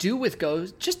what to do with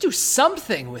Ghost. Just do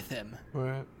something with him.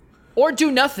 Right. Or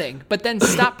do nothing, but then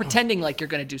stop pretending like you're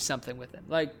gonna do something with him.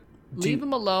 Like, leave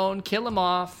him alone, kill him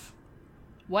off,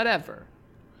 whatever.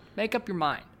 Make up your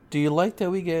mind. Do you like that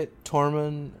we get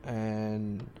Tormund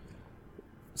and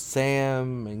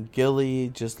Sam and Gilly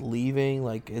just leaving?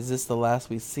 Like, is this the last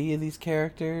we see of these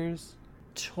characters?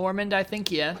 Tormund, I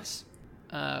think, yes.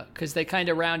 Because they kind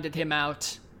of rounded him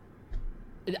out.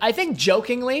 I think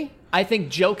jokingly,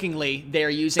 they're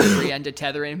using Brienne to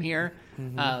tether him here.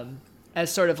 As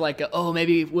sort of like,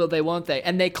 maybe will they, won't they?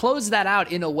 And they close that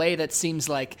out in a way that seems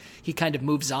like he kind of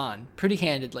moves on pretty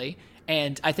handedly.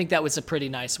 And I think that was a pretty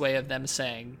nice way of them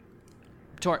saying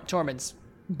Tormund's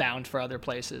bound for other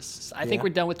places. I think Yeah. we're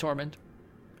done with Tormund,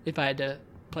 if I had to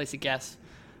place a guess.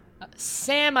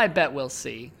 Sam, I bet we'll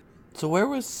see. So where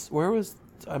was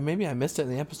maybe I missed it in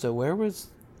the episode. Where was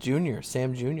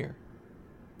Sam Jr.?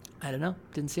 I don't know.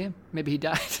 Didn't see him. Maybe he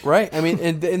died. Right. I mean,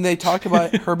 and they talked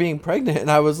about her being pregnant, and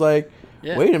I was like,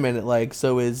 Yeah. wait a minute. Like,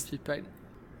 so is She's pregnant.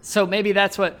 So maybe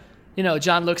that's what,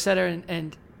 John looks at her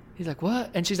and he's like,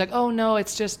 what? And she's like, oh, no,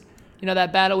 it's just,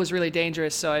 that battle was really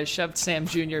dangerous, so I shoved Sam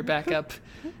Jr. back up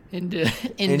into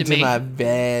into me. my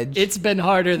veg? It's been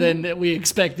harder than we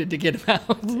expected to get him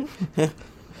out.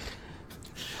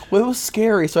 Well, it was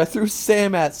scary, so I threw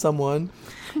Sam at someone.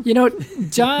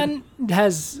 John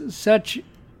has such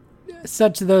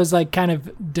those like kind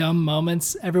of dumb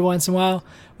moments every once in a while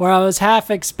where I was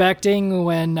half expecting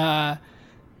when I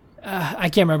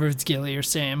can't remember if it's Gilly or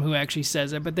Sam who actually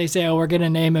says it, but they say, we're going to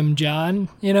name him John.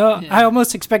 I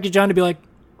almost expected John to be like,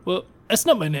 well, that's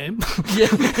not my name.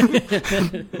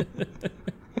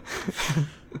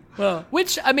 Well,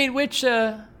 which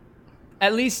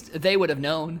at least they would have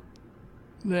known.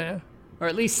 Yeah. Or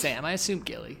at least Sam. I assume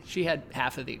Gilly. She had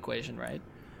half of the equation, right?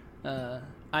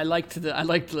 I liked the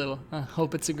little,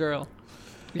 hope it's a girl.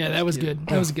 Yeah, that was good.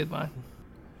 That was a good line.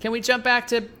 Can we jump back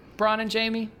to Bronn and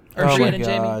Jamie? Or Oh my Brienne and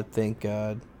Jamie? god! Thank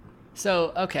God.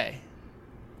 So, okay.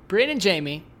 Brienne and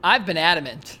Jamie, I've been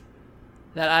adamant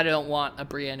that I don't want a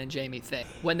Brienne and Jamie thing.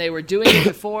 When they were doing it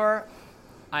before,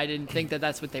 I didn't think that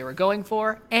that's what they were going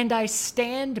for, and I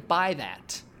stand by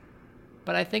that.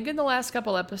 But I think in the last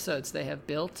couple episodes, they have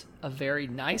built a very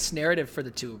nice narrative for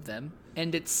the two of them,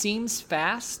 and it seems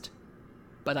fast,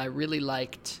 but I really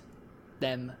liked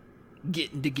them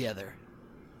getting together.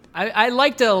 I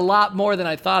liked it a lot more than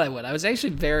I thought I would. I was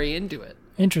actually very into it.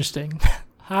 Interesting.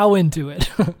 How into it?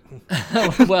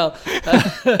 Well,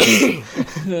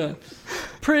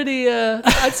 pretty,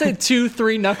 I'd say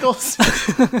 2-3 knuckles.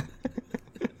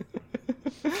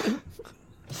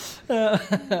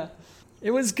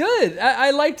 It was good.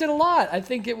 I liked it a lot. I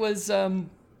think it was,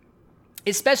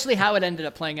 especially how it ended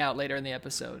up playing out later in the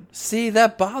episode. See,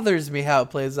 that bothers me how it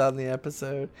plays out in the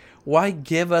episode. Why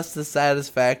give us the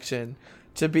satisfaction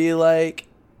to be like,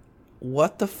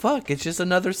 what the fuck? It's just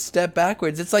another step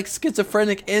backwards. It's like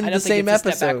schizophrenic in I the don't same think it's a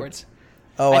episode. step backwards.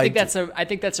 Oh, I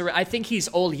think I think he's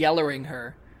old yellering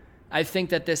her. I think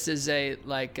that this is a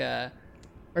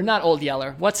or not old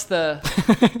yeller. What's the?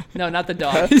 No, not the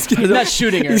dog. He's not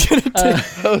shooting her.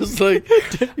 I was like,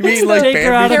 you mean like take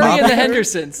her out of Harry and the Bambi?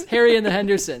 Hendersons. Harry and the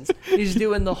Hendersons. He's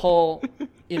doing the whole,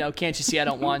 can't you see I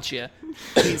don't want you?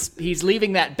 He's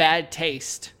leaving that bad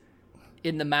taste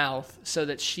in the mouth so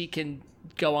that she can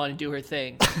go on and do her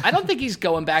thing. I don't think he's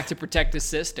going back to protect his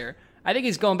sister. I think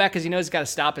he's going back because he knows he's got to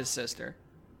stop his sister.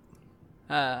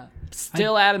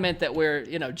 Still adamant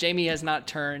that Jamie has not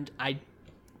turned.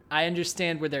 I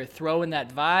understand where they're throwing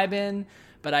that vibe in,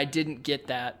 but I didn't get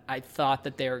that. I thought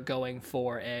that they were going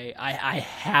for I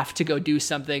have to go do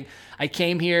something. I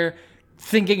came here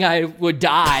thinking I would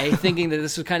die, thinking that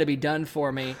this would kind of be done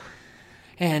for me.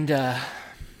 And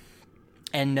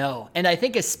no. And I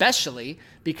think especially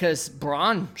because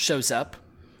Braun shows up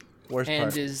Worst and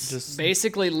part, is just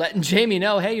basically letting Jamie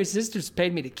know, hey, your sister's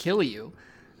paid me to kill you.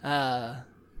 That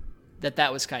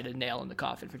was kind of nail in the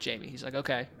coffin for Jamie. He's like,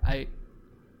 okay, I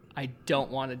don't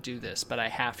want to do this, but I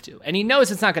have to. And he knows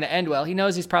it's not going to end well. He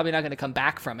knows he's probably not going to come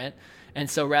back from it. And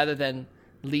so rather than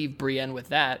leave Brienne with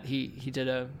that, he did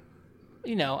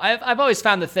I've always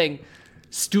found the thing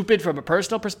stupid from a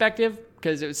personal perspective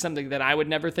because it was something that I would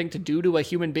never think to do to a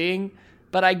human being.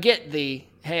 But I get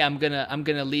hey, I'm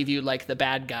gonna leave you like the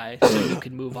bad guy so you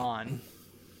can move on.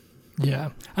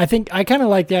 Yeah. I think I kind of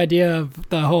like the idea of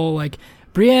the whole like,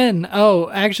 Brienne,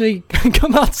 actually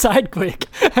come outside quick.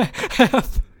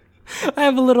 I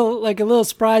have a little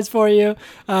surprise for you.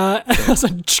 I was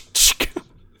like,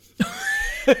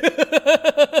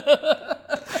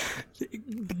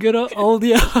 good old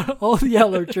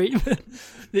yeller treatment.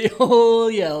 The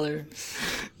old yeller.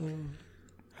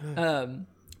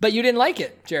 But you didn't like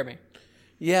it, Jeremy.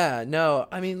 yeah, no.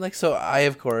 I mean, so I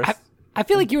of course. I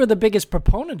feel like you were the biggest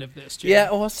proponent of this, Jeremy. Yeah,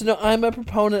 well, so no, I'm a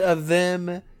proponent of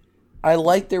them. I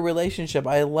liked their relationship.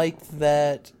 I liked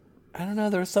that. I don't know.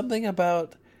 There was something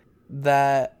about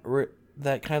that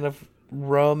kind of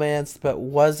romance, but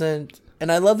wasn't.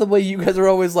 And I love the way you guys are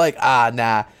always like,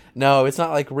 nah, no, it's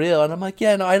not like real. And I'm like,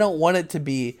 yeah, no, I don't want it to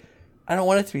be. I don't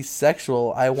want it to be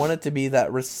sexual. I want it to be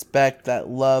that respect, that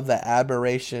love, that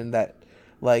admiration, that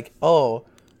I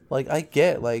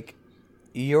get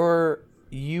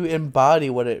you embody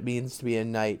what it means to be a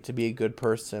knight, to be a good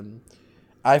person.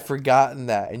 I've forgotten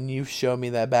that, and you show me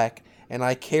that back, and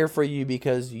I care for you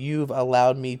because you've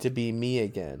allowed me to be me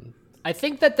again. I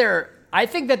think that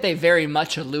they very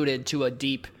much alluded to a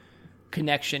deep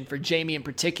connection for Jamie in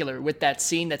particular with that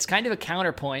scene that's kind of a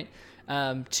counterpoint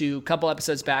to a couple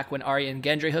episodes back when Arya and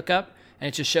Gendry hook up, and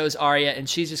it just shows Arya and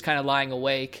she's just kind of lying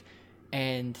awake,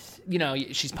 and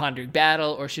she's pondering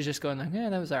battle, or she's just going like, yeah,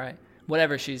 that was all right,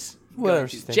 whatever she's going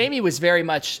through. Jamie was very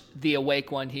much the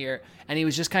awake one here, and he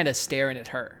was just kind of staring at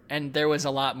her, and there was a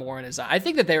lot more in his eye. I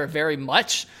think that they were very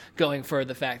much going for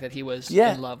the fact that he was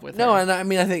in love with her. No, and I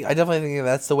mean, I definitely think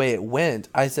that's the way it went.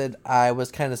 I said I was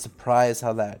kind of surprised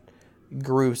how that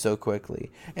grew so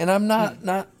quickly, and I'm not.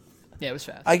 Yeah, it was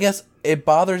fast. I guess it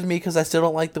bothers me because I still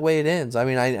don't like the way it ends. I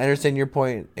mean, I understand your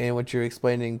point and what you're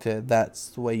explaining to that's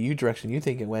the way direction you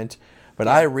think it went, but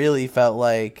I really felt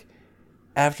like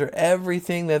after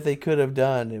everything that they could have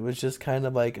done, it was just kind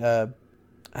of like I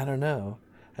don't know,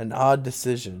 an odd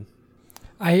decision.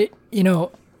 I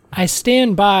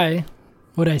stand by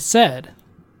what I said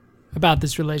about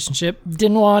this relationship.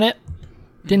 Didn't want it.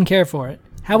 Didn't care for it.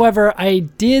 However, I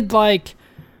did like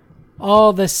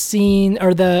all the scene,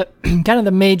 or the kind of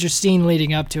the major scene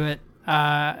leading up to it.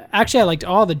 Actually, I liked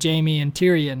all the Jamie and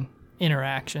Tyrion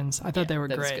interactions. I thought they were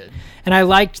great. Good. And I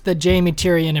liked the Jamie,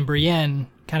 Tyrion, and Brienne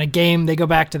kind of game. They go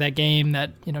back to that game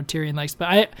that Tyrion likes.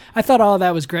 But I thought all of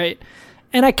that was great.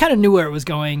 And I kind of knew where it was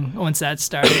going once that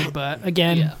started. But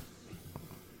again,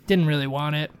 didn't really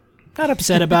want it. Not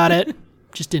upset about it.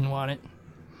 Just didn't want it.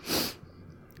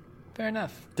 Fair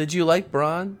enough. Did you like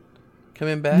Bronn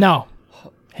coming back? No.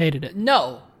 Hated it.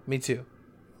 No. Me too.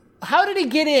 How did he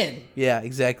get in? Yeah,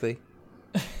 exactly.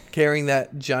 Carrying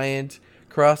that giant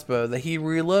crossbow that he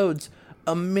reloads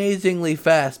amazingly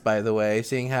fast, by the way,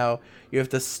 seeing how you have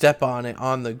to step on it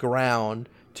on the ground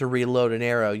to reload an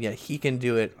arrow, yet he can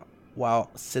do it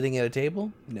while sitting at a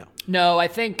table? No, I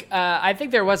think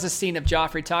there was a scene of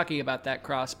Joffrey talking about that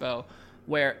crossbow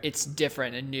where it's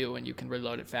different and new and you can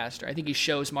reload it faster. I think he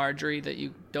shows Marjorie that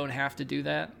you don't have to do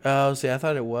that. Oh, see, I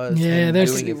thought it was. Yeah,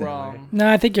 there's doing it that wrong. way. No,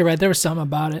 I think you're right. There was something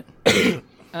about it.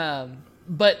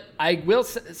 But I will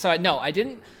say, I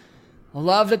didn't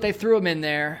love that they threw him in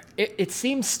there. It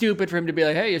seems stupid for him to be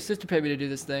like, hey, your sister paid me to do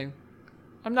this thing.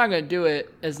 I'm not going to do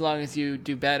it as long as you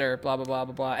do better, blah, blah, blah,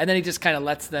 blah, blah. And then he just kind of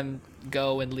lets them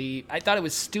go and leave. I thought it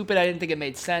was stupid. I didn't think it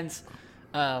made sense.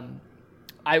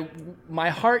 my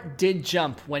heart did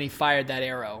jump when he fired that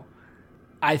arrow.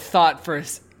 I thought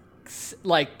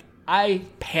I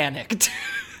panicked.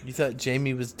 You thought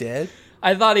Jaime was dead?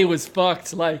 I thought he was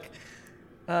fucked.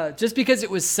 Just because it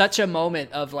was such a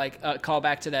moment of a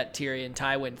callback to that Tyrion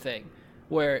Tywin thing,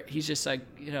 where he's just say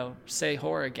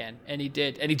whore again, and he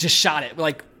did, and he just shot it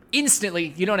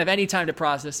instantly. You don't have any time to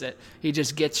process it. He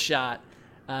just gets shot.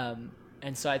 And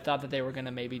so I thought that they were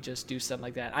gonna maybe just do something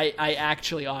like that. I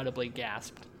actually audibly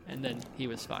gasped, and then he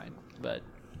was fine. But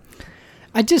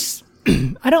I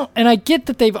get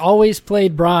that they've always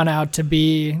played Bronn out to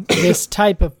be this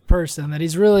type of person, that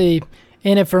he's really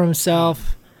in it for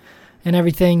himself and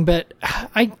everything, but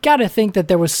I gotta think that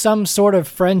there was some sort of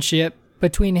friendship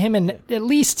between him and at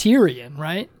least Tyrion,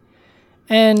 right?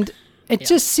 And it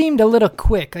just seemed a little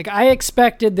quick. I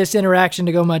expected this interaction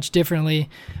to go much differently.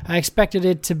 I expected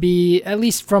it to be, at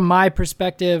least from my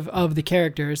perspective of the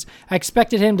characters, I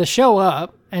expected him to show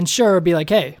up and be like,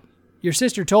 hey, your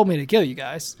sister told me to kill you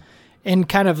guys. And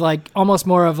kind of almost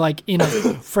more of in a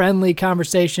friendly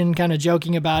conversation, kind of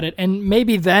joking about it, and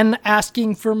maybe then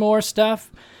asking for more stuff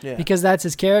because that's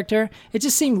his character. It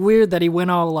just seemed weird that he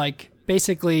went all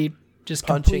basically just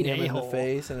punching complete him a-hole. in the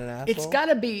face and an asshole.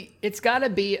 It's gotta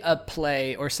be a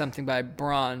play or something by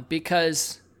Bronn,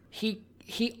 because he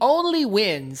only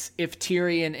wins if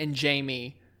Tyrion and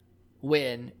Jaime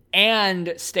win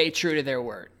and stay true to their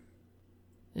word.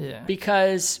 Yeah.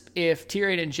 Because if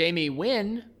Tyrion and Jaime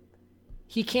win,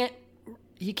 he can't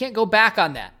go back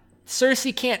on that.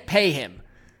 Cersei can't pay him.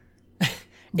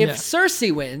 If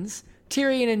Cersei wins,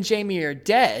 Tyrion and Jaime are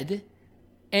dead,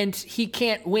 and he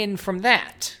can't win from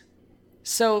that.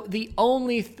 So the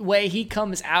only way he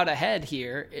comes out ahead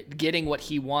here, getting what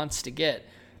he wants to get,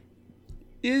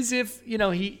 is if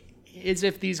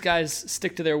these guys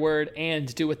stick to their word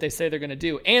and do what they say they're going to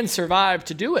do and survive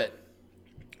to do it.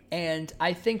 And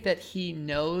I think that he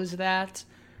knows that.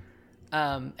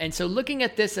 And so looking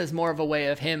at this as more of a way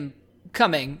of him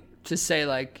coming to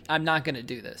say, I'm not going to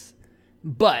do this,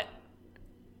 but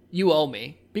you owe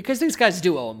me, because these guys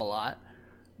do owe him a lot.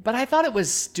 But I thought it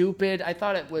was stupid. I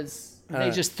thought it was,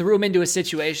 they just threw him into a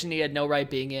situation he had no right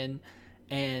being in.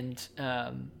 And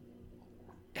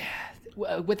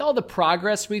with all the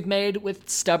progress we've made with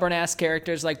stubborn-ass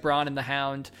characters like Bronn and the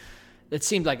Hound, it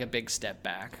seemed like a big step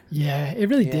back. Yeah, it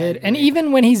really did. And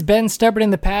even when he's been stubborn in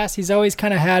the past, he's always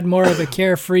kind of had more of a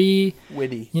carefree,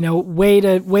 witty, way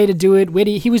to do it.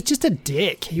 Witty. He was just a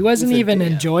dick. He wasn't even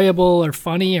enjoyable or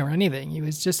funny or anything.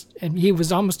 He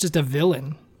was almost just a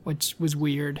villain, which was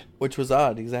weird. Which was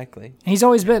odd, exactly. And he's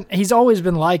always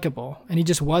been likable, and he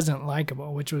just wasn't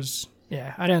likable, which was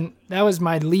that was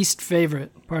my least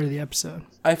favorite part of the episode.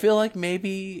 I feel like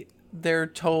maybe the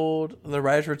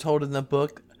writers were told in the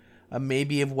book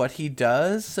maybe of what he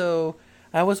does. So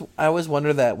I always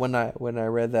wonder that when I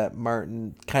read that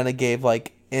Martin kind of gave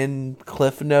in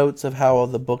cliff notes of how all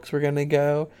the books were going to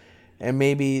go, and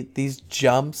maybe these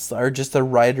jumps are just the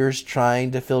writers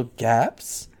trying to fill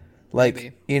gaps,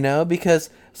 because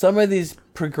some of these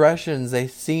progressions, they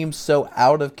seem so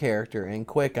out of character and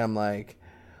quick. I'm like,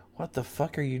 what the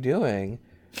fuck are you doing?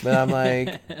 But I'm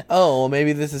like, oh, well,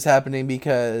 maybe this is happening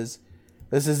because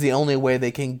this is the only way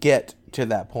they can get to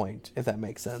that point, if that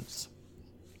makes sense.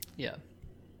 Yeah,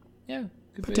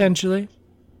 potentially.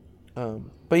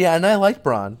 But yeah, and I liked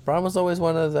Bronn. Bronn was always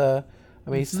one of the.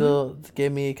 He still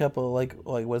gave me a couple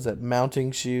what is it,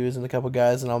 mounting shoes and a couple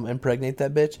guys, and I'll impregnate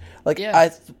that bitch.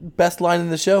 Best line in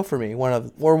the show for me, one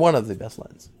of the best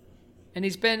lines. And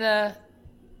he's been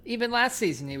even last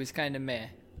season he was kind of meh,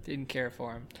 didn't care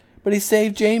for him. But he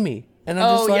saved Jaime, and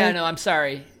I'm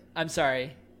I'm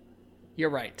sorry. You're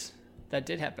right. That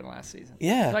did happen last season.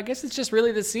 Yeah. So I guess it's just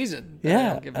really this season.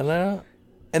 Yeah.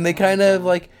 And they kind of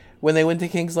when they went to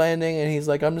King's Landing and he's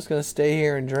like, I'm just going to stay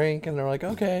here and drink. And they're like,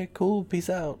 okay, cool. Peace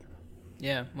out.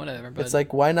 Yeah. Whatever. But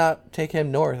it's why not take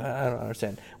him north? I don't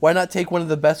understand. Why not take one of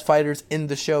the best fighters in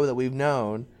the show that we've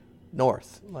known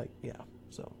north?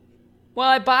 So. Well,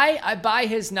 I buy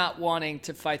his not wanting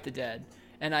to fight the dead,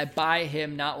 and I buy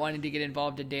him not wanting to get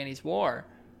involved in Dany's war.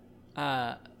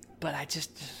 But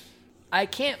I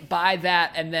can't buy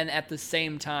that and then at the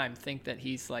same time think that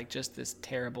he's just this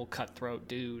terrible cutthroat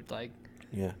dude.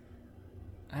 Yeah.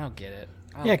 I don't get it.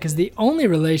 Because the only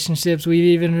relationships we've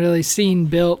even really seen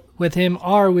built with him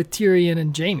are with Tyrion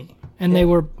and Jaime, and they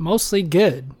were mostly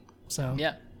good. So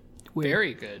yeah,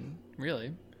 very good,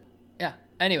 really. Yeah.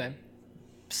 Anyway,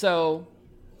 so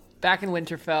back in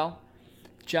Winterfell,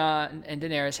 Jon and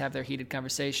Daenerys have their heated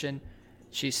conversation.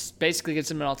 She basically gives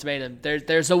him an ultimatum.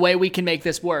 There's a way we can make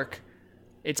this work.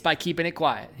 It's by keeping it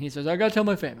quiet. He says, I gotta tell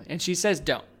my family. And she says,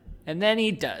 don't. And then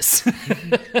he does.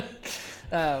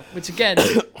 Which again,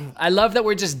 I love that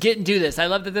we're just getting to this. I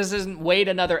love that this isn't wait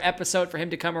another episode for him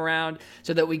to come around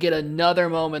so that we get another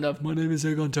moment of, my name is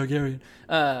Aegon Targaryen.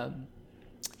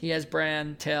 He has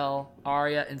Bran tell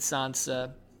Arya and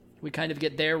Sansa. We kind of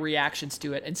get their reactions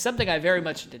to it. And something I very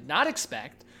much did not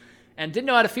expect and didn't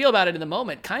know how to feel about it in the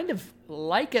moment. Kind of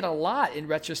like it a lot in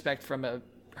retrospect from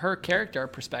her character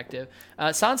perspective.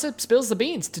 Sansa spills the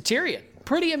beans to Tyrion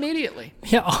pretty immediately.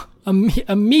 Yeah,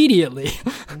 immediately.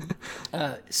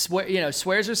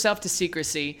 Swears herself to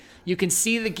secrecy. You can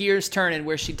see the gears turning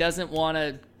where she doesn't want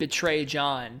to betray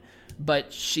Jon,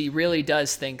 but she really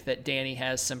does think that Dany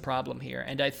has some problem here.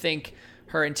 And I think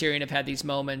her and Tyrion have had these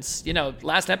moments.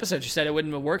 Last episode she said it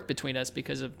wouldn't have worked between us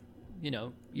because of,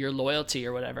 your loyalty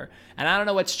or whatever. And I don't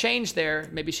know what's changed there.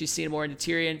 Maybe she's seen more into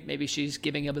Tyrion. Maybe she's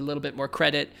giving him a little bit more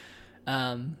credit.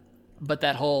 But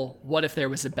that whole what if there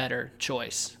was a better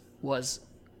choice was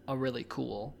a really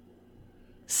cool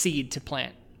seed to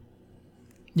plant.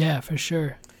 Yeah, for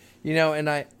sure. And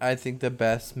I think the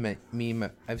best meme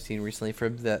I've seen recently for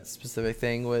that specific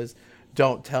thing was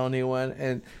don't tell anyone.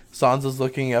 And Sansa's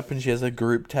looking up and she has a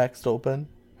group text open.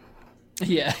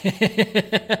 Yeah.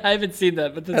 I haven't seen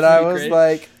that, but that's and I was great.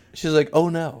 like, she's like, oh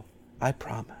no, I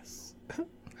promise.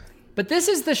 But this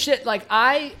is the shit, like,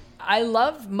 I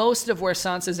love most of where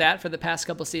Sansa's at for the past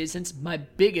couple seasons. My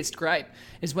biggest gripe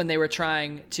is when they were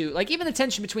trying to, like, even the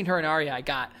tension between her and Arya I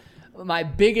got. My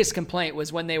biggest complaint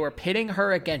was when they were pitting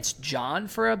her against Jon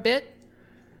for a bit,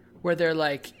 where they're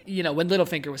like, when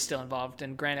Littlefinger was still involved,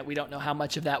 and granted, we don't know how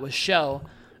much of that was show,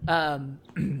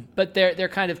 but they're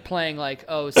kind of playing like,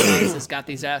 oh, Sansa's got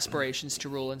these aspirations to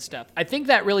rule and stuff. I think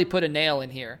that really put a nail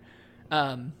in here.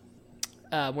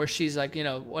 Where she's like,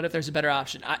 what if there's a better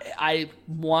option? I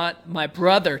want my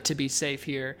brother to be safe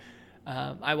here.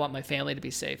 I want my family to be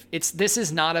safe. This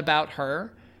is not about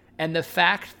her. And the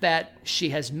fact that she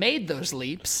has made those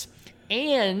leaps,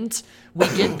 and we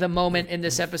get the moment in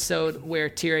this episode where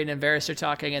Tyrion and Varys are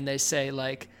talking and they say,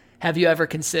 like, have you ever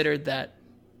considered that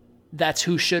that's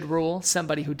who should rule,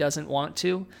 somebody who doesn't want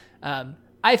to?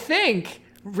 I think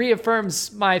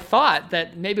reaffirms my thought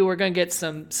that maybe we're going to get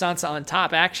some Sansa on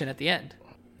top action at the end.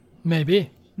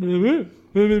 Maybe. It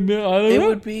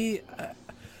would be...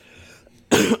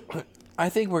 I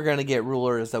think we're going to get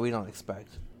rulers that we don't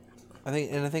expect. I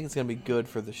think it's going to be good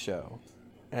for the show.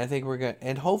 And I think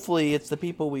and hopefully it's the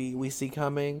people we see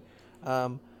coming.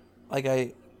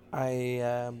 Varys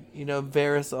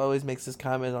always makes his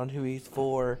comment on who he's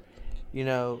for.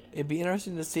 It'd be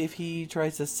interesting to see if he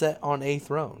tries to set on a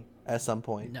throne at some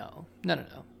point. No.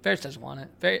 Varys doesn't want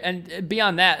it. And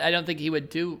beyond that, I don't think he would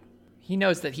do. He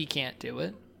knows that he can't do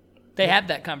it. They had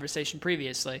that conversation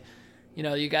previously.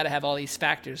 You got to have all these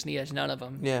factors, and he has none of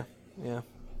them. Yeah.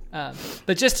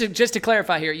 But just to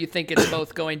clarify here, you think it's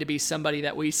both going to be somebody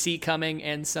that we see coming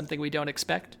and something we don't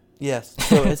expect? Yes.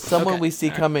 So it's someone Okay. we see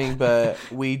coming, but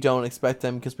we don't expect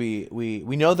them because we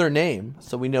know their name,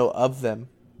 so we know of them.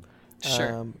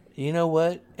 Sure. You know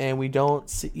what? And we don't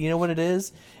see. You know what it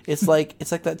is? It's like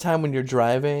that time when you're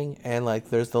driving and like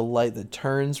there's the light that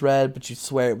turns red, but you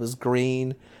swear it was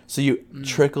green, so you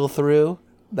trickle through.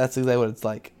 That's exactly what it's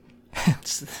like.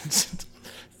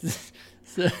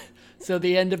 So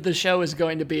the end of the show is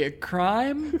going to be a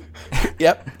crime?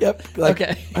 Yep. Like,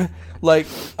 Okay. Like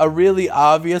a really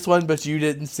obvious one, but you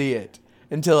didn't see it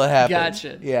until it happened.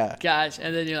 Gotcha. Yeah. Gotcha.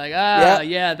 And then you're like,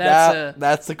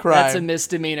 that's a crime. That's a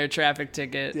misdemeanor traffic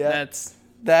ticket. Yeah.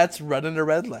 That's running a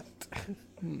red light.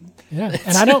 Yeah.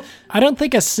 And I don't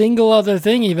think a single other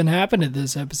thing even happened in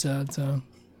this episode, so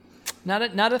Not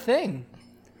a thing.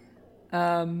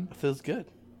 It feels good.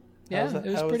 Yeah, it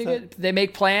was pretty good. They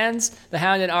make plans. The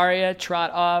Hound and Arya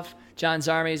trot off. Jon's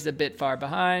army is a bit far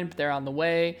behind, but they're on the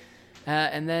way.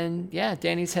 And then,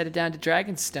 Dany's headed down to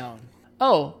Dragonstone.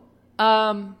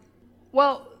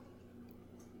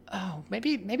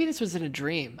 Maybe this was in a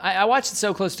dream. I watched it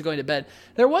so close to going to bed.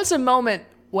 There was a moment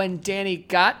when Dany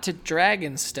got to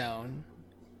Dragonstone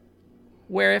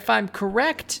where, if I'm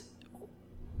correct,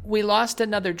 we lost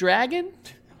another dragon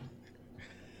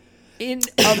in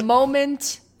a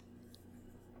moment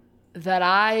that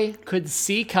I could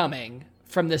see coming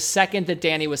from the second that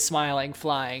Dany was smiling,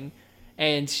 flying,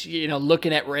 and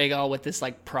looking at Rhaegal with this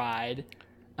like pride.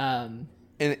 And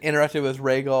interacted with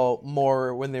Rhaegal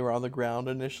more when they were on the ground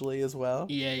initially as well.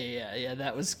 Yeah.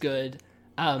 That was good.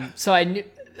 So I knew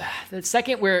the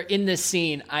second we're in this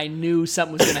scene, I knew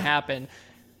something was going to happen,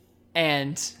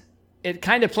 and it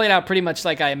kind of played out pretty much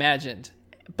like I imagined.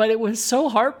 But it was so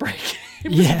heartbreaking.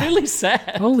 It was really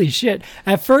sad. Holy shit.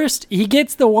 At first, he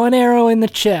gets the one arrow in the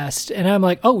chest, and I'm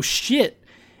like, oh shit.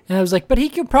 And I was like, but he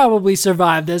could probably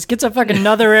survive this. Gets a fucking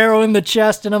another arrow in the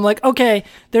chest, and I'm like, okay,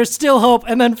 there's still hope.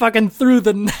 And then fucking through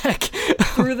the neck.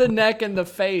 Through the neck and the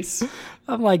face.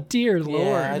 I'm like, dear Lord.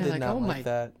 Yeah, I did like, not oh my like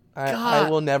that. I God.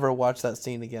 will never watch that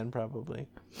scene again, probably.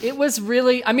 It was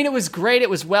really, I mean, it was great. It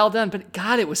was well done, but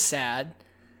God, it was sad.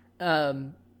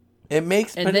 It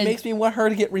makes And then- it makes me want her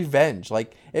to get revenge.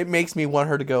 Like, it makes me want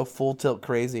her to go full tilt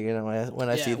crazy, you know, when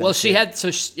I see that. Well, she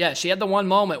shit. had the one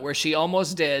moment where she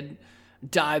almost did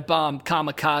dive bomb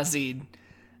kamikaze,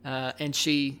 and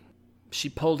she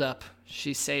pulled up.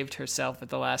 She saved herself at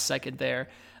the last second there.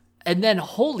 And then,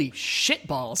 holy shit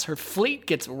balls, her fleet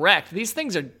gets wrecked. These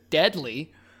things are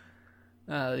deadly.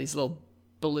 These little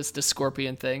ballista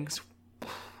scorpion things.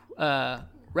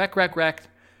 Wreck.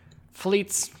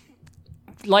 Fleets,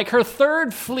 like her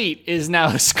third fleet is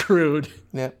now screwed.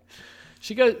 Yeah.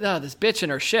 She goes, this bitch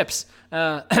and her ships.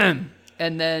 And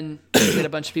then you get a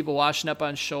bunch of people washing up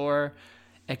on shore,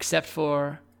 except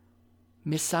for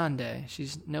Missandei.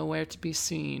 She's nowhere to be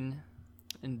seen.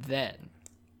 And then,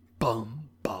 boom,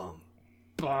 boom,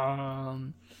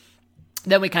 boom.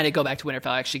 Then we kind of go back to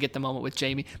Winterfell, actually get the moment with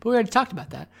Jaime. But we already talked about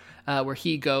that, where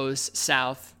he goes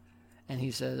south and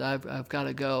he says, I've got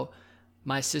to go.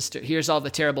 My sister, here's all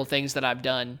the terrible things that I've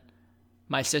done.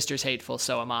 My sister's hateful,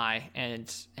 so am I, and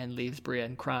leaves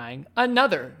Brienne crying.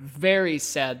 Another very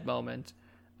sad moment.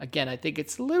 Again, I think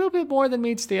it's a little bit more than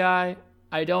meets the eye.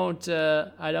 I don't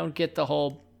get the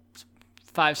whole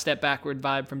 5-step backward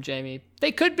vibe from Jaime.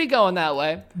 They could be going that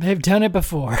way. They've done it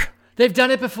before. They've done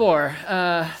it before.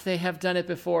 They have done it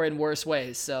before in worse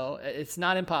ways, so it's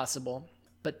not impossible.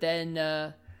 But then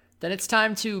it's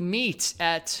time to meet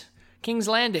at King's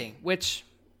Landing, which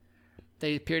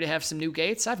they appear to have some new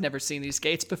gates. I've never seen these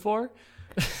gates before.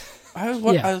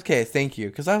 Okay, thank you.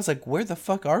 Because I was like, where the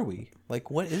fuck are we?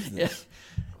 Like, what is this?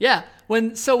 Yeah.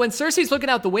 When Cersei's looking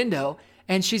out the window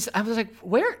and I was like,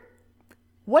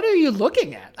 what are you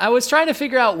looking at? I was trying to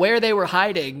figure out where they were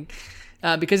hiding.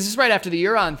 Because this is right after the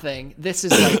Euron thing. This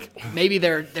is like, maybe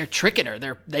they're tricking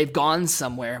her. They've gone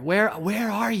somewhere. Where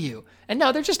are you? And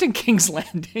no, they're just in King's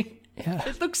Landing. Yeah.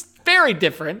 It looks very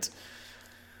different.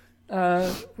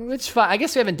 Which fine. I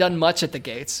guess we haven't done much at the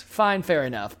gates. Fine, fair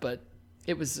enough. But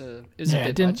it was a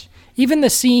bit much. Even the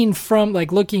scene from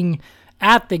like looking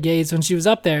at the gates when she was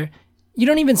up there, you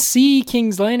don't even see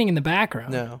King's Landing in the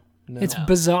background. No. It's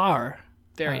bizarre.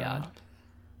 Very odd.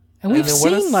 And we've then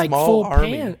what a seen like small full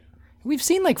army. We've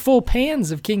seen like full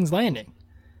pans of King's Landing.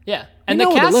 Yeah. And know the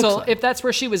what it looks castle, like. if that's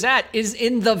where she was at, is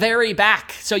in the very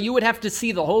back. So you would have to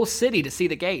see the whole city to see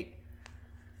the gate.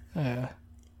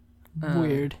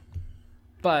 Weird.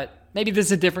 But maybe this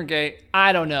is a different gate.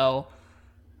 I don't know.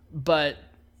 But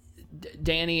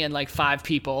Dany and like 5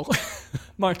 people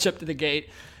march up to the gate.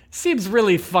 Seems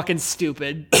really fucking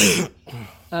stupid.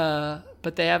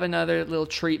 But they have another little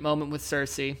treat moment with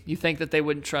Cersei. You think that they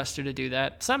wouldn't trust her to do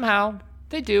that. Somehow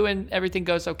they do, and everything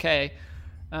goes okay.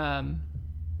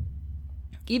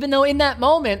 Even though in that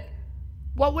moment,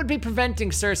 what would be preventing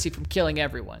Cersei from killing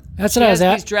everyone? That's She what I has was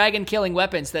at. these dragon-killing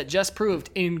weapons that just proved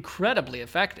incredibly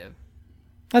effective.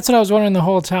 That's what I was wondering the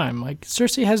whole time. Like,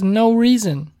 Cersei has no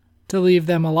reason to leave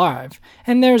them alive.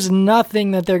 And there's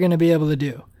nothing that they're going to be able to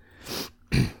do.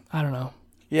 I don't know.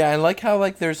 Yeah, and like how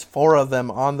like there's 4 of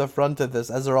them on the front of this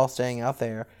as they're all staying out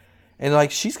there, and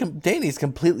like Dany's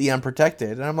completely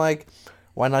unprotected, and I'm like,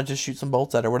 why not just shoot some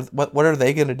bolts at her? What are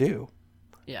they gonna do?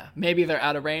 Yeah, maybe they're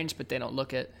out of range, but they don't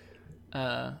look it.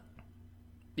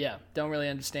 Yeah, don't really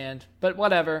understand. But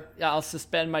whatever. I'll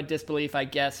suspend my disbelief, I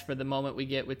guess, for the moment we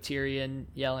get with Tyrion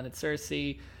yelling at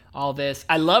Cersei. All this.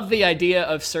 I love the idea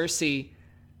of Cersei,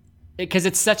 because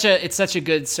it's such a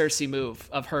good Cersei move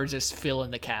of her just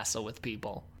filling the castle with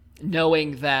people,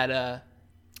 knowing that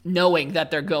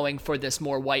they're going for this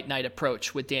more White Knight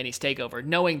approach with Dany's takeover,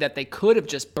 knowing that they could have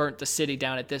just burnt the city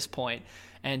down at this point.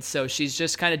 And so she's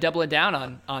just kind of doubling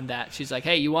down on that. She's like,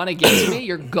 hey, you want to get to me?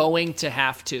 You're going to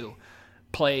have to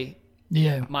play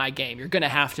my game. You're going to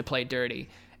have to play dirty.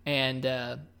 And,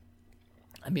 I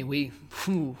mean,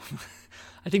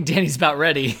 I think Dany's about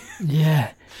ready.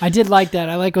 Yeah. I did like that.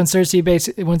 I like when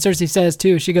Cersei says,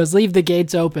 too, she goes, leave the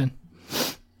gates open.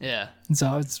 Yeah. And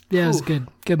so it was a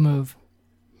good move.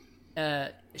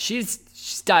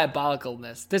 She's diabolical in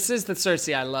this. This is the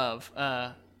Cersei I love.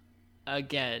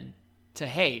 Again, to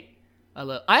hate. I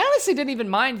honestly didn't even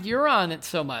mind Euron it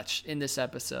so much in this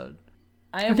episode.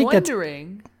 I am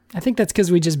wondering. I think that's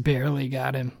because we just barely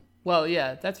got him. Well,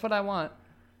 yeah, that's what I want.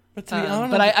 But to be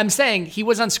honest, but I'm saying he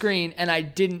was on screen, and I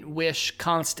didn't wish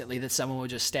constantly that someone would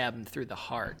just stab him through the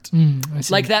heart. I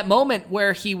see. Like that moment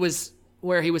where he was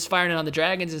firing on the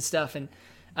dragons and stuff, and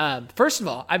First of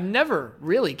all, I've never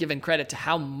really given credit to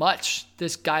how much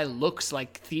this guy looks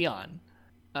like Theon.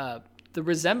 The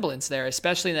resemblance there,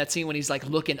 especially in that scene when he's like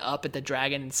looking up at the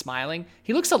dragon and smiling,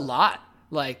 he looks a lot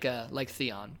like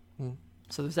Theon.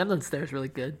 So the resemblance there is really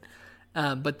good.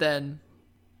 But then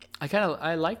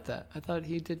I liked that. I thought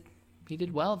he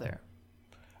did well there.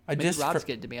 Maybe Rob's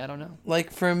getting to me. I don't know.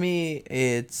 Like for me,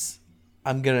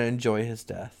 I'm gonna enjoy his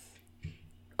death.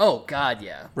 Oh God,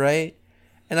 yeah. Right.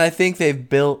 And I think they've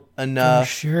built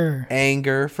enough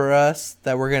anger for us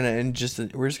that we're just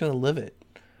gonna live it.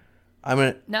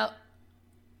 Now,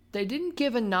 they didn't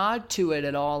give a nod to it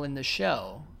at all in the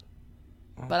show,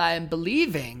 but I am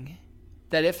believing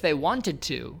that if they wanted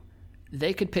to,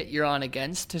 they could pit Euron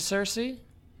against to Cersei,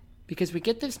 because we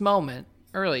get this moment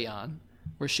early on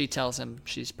where she tells him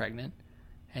she's pregnant,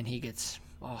 and he gets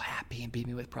all happy and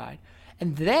beaming with pride,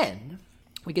 and then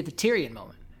we get the Tyrion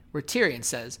moment where Tyrion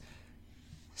says,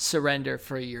 "Surrender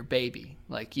for your baby,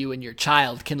 like you and your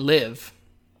child can live,"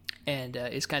 and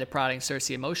is kind of prodding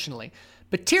Cersei emotionally.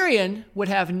 But Tyrion would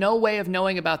have no way of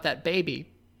knowing about that baby.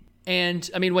 And,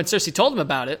 I mean, when Cersei told him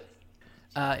about it,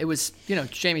 it was,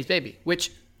 Jaime's baby,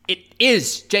 which it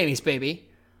is Jaime's baby,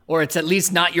 or it's at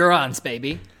least not Euron's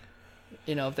baby,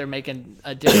 if they're making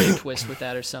a different twist with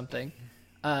that or something.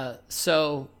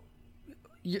 So,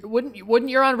 wouldn't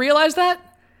Euron realize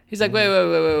that? He's like,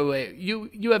 wait.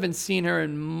 You haven't seen her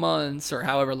in months, or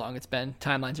however long it's been.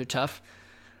 Timelines are tough.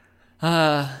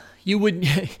 You wouldn't.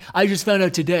 I just found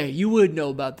out today. You would know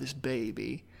about this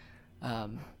baby.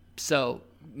 So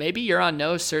maybe Euron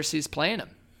knows Cersei's playing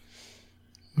him.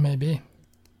 Maybe.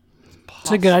 It's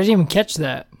a good. I didn't even catch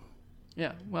that.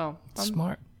 Yeah. Well,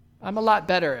 smart. I'm a lot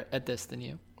better at this than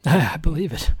you. I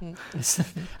believe it.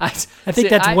 I think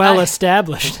that's well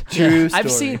established. True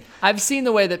story. I've seen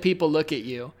the way that people look at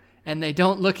you, and they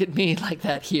don't look at me like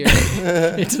that here.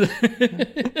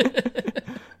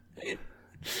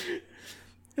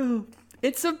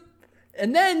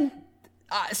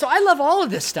 So I love all of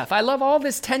this stuff. I love all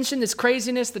this tension, this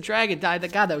craziness. The dragon died.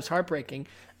 God, that was heartbreaking.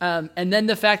 And then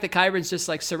the fact that Qyburn's just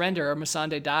like, surrender or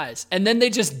Missandei dies. And then they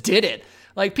just did it.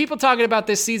 Like, people talking about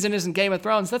this season isn't Game of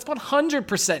Thrones. That's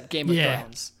 100% Game of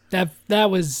Thrones.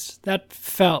 That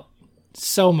felt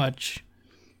so much.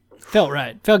 Felt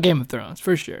right. Felt Game of Thrones,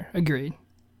 for sure. Agreed.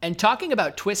 And talking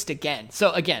about twist again.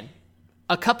 So again,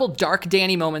 a couple dark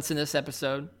Dany moments in this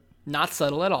episode. Not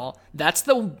subtle at all. That's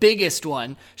the biggest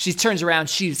one. She turns around.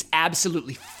 She's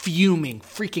absolutely fuming,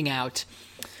 freaking out.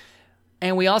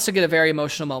 And we also get a very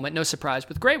emotional moment, no surprise,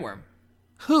 with Grey Worm,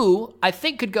 who I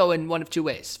think could go in one of two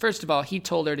ways. First of all, he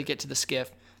told her to get to the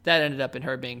skiff. That ended up in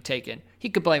her being taken. He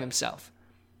could blame himself.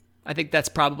 I think that's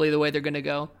probably the way they're going to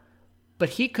go. But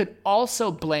he could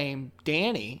also blame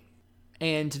Dany,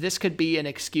 and this could be an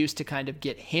excuse to kind of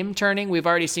get him turning. We've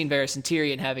already seen Varys and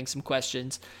Tyrion having some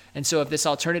questions, and so if this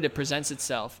alternative presents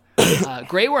itself,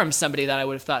 Grey Worm's somebody that I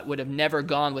would have thought would have never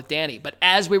gone with Dany. But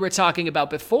as we were talking about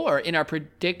before in our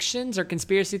predictions or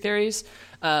conspiracy theories,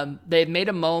 they've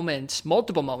made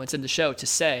multiple moments in the show to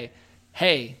say,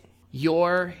 hey,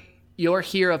 you're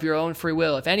here of your own free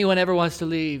will. If anyone ever wants to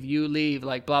leave, you leave,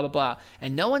 like blah, blah, blah.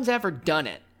 And no one's ever done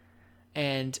it.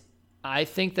 And I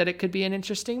think that it could be an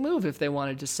interesting move if they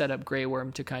wanted to set up Grey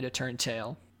Worm to kind of turn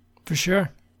tail. For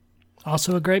sure.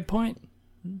 Also a great point.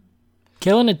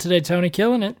 Killing it today, Tony.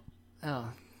 Killing it. Oh,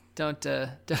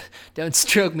 don't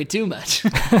stroke me too much.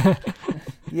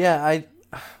 Yeah, I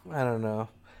don't know.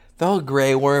 The whole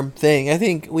Grey Worm thing. I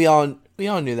think we all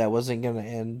knew that wasn't going to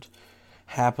end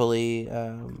happily.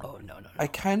 No. I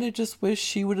kind of just wish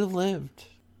she would have lived.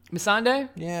 Missandei?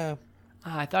 Yeah.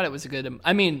 I thought it was a good.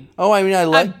 I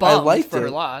liked it.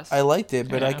 Her loss. I liked it,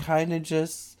 but I kind of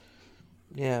just,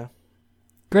 yeah.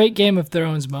 Great Game of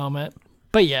Thrones moment,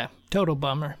 but yeah, total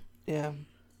bummer. Yeah,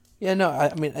 no.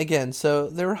 I mean, again, so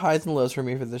there were highs and lows for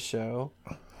me for this show.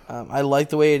 I like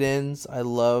the way it ends. I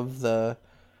love the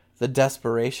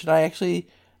desperation. I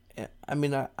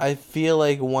feel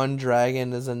like one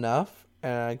dragon is enough,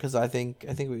 because I think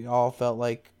we all felt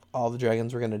like all the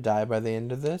dragons were going to die by the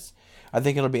end of this. I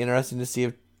think it'll be interesting to see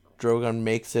if Drogon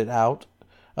makes it out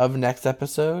of next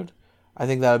episode. I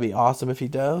think that would be awesome if he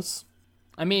does.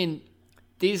 I mean,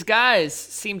 these guys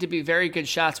seem to be very good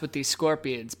shots with these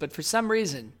scorpions, but for some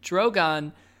reason,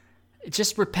 Drogon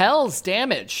just repels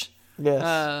damage.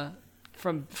 Yes.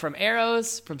 From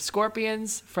arrows, from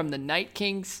scorpions, from the Night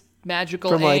King's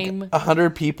magical from aim. Like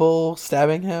 100 people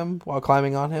stabbing him while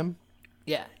climbing on him.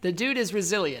 Yeah, the dude is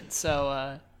resilient,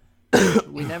 so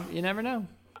you never know.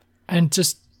 And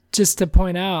just to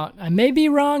point out, I may be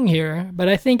wrong here, but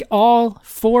I think all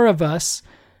four of us,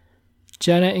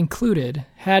 Jenna included,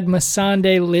 had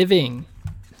Missandei living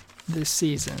this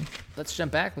season? Let's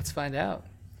jump back. Let's find out.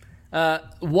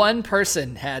 One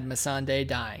person had Missandei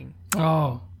dying.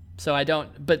 Oh, So I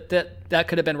don't, but that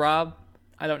could have been Rob.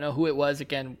 I don't know who it was.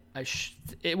 Again,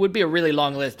 it would be a really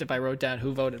long list if I wrote down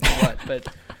who voted for what.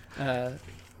 But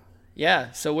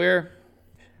yeah, so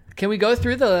can we go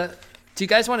through do you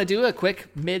guys want to do a quick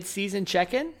mid-season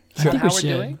check-in? I think How we we're should.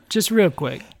 doing? Just real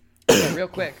quick. Yeah, real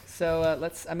quick. So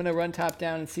I'm going to run top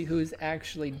down and see who's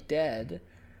actually dead.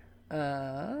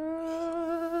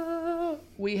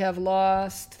 We have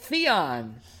lost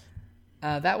Theon.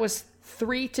 That was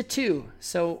 3-2.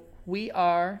 So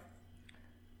I'm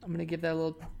going to give that a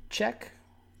little check.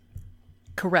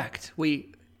 Correct.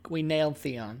 We nailed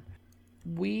Theon.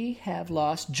 We have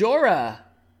lost Jorah.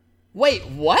 Wait,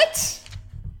 what?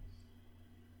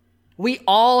 We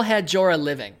all had Jorah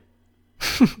living.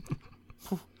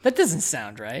 That doesn't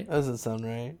sound right. That doesn't sound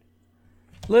right.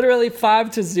 Literally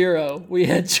 5-0. We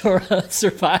had Jorah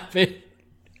surviving.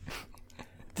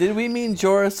 Did we mean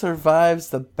Jorah survives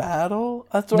the battle?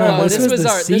 That's what No, I No, was. this was the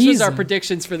this was our season.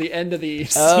 predictions for the end of the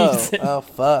Oh, season. oh,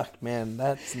 fuck, man,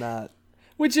 that's not.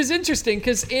 Which is interesting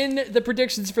because in the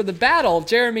predictions for the battle,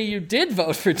 Jeremy, you did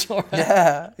vote for Jorah.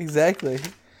 Yeah, exactly.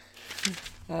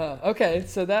 Okay,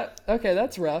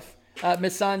 that's rough.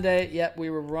 Missandei, yep, we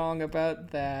were wrong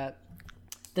about that.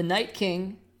 The Night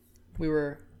King, we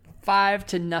were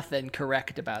 5-0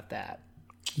 correct about that.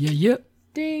 Yeah.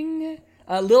 Ding.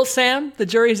 Lil Sam, the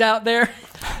jury's out there.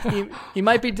 He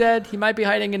might be dead. He might be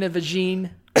hiding in a vagine.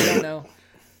 I don't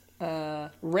know.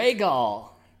 Rhaegal,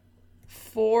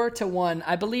 4-1.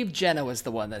 I believe Jenna was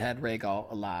the one that had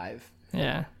Rhaegal alive.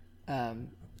 Yeah.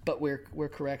 But we're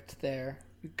correct there.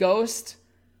 Ghost,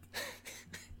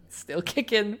 still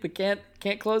kicking. We can't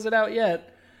close it out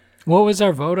yet. What was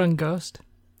our vote on Ghost?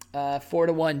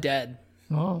 4-1 dead.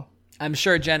 Oh. I'm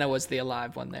sure Jenna was the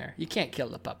alive one there. You can't kill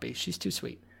the puppy. She's too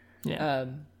sweet. Yeah.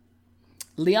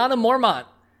 Lyanna Mormont,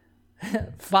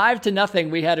 5-0.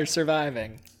 We had her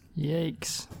surviving.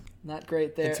 Yikes. Not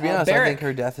great there. To be honest, I Beric, think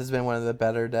her death has been one of the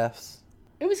better deaths.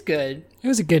 it was good. It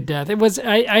was a good death. It was.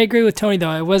 I agree with Tony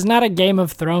though. It was not a Game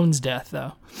of Thrones death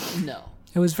though. No.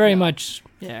 It was very much.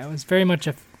 Yeah. It was very much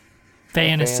a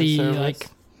fantasy service. like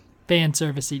fan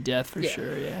servicey death for Yeah.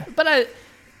 sure. Yeah. But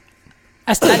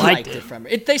I still I liked liked it. it from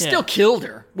her. They still killed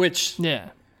her, which, Yeah.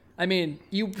 I mean,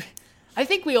 I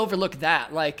think we overlook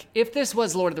that. Like, if this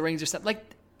was Lord of the Rings or something, like,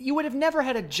 you would have never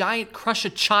had a giant crush a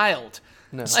child.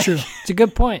 No. It's true. It's a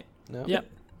good point. No. Yep.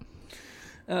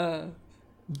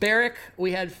 Beric,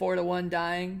 we had 4-1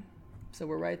 dying, so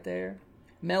we're right there.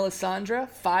 Melisandre,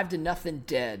 5-0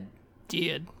 dead.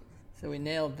 Did. So we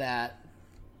nailed that.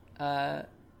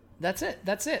 That's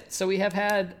it. So we have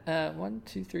had 1,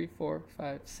 2, 3, 4,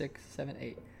 5, 6, 7,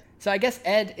 8. So I guess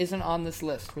Ed isn't on this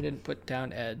list. We didn't put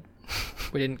down Ed.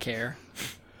 We didn't care.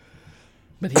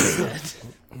 But he's dead.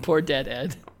 Poor dead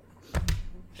Ed.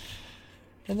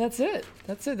 And that's it.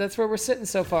 That's where we're sitting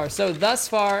so far. So thus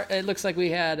far, it looks like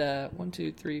we had 1,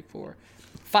 2, 3, 4,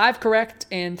 5 correct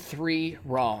and 3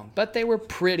 wrong. But they were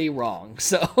pretty wrong.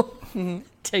 So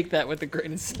take that with a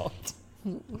grain of salt.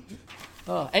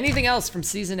 Oh, anything else from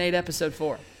season 8, episode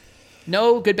 4?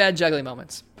 No good, bad, juggly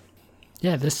moments.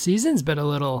 Yeah. This season's been a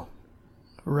little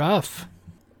rough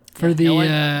for Yeah, the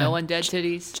no undead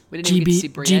titties. We didn't even get to see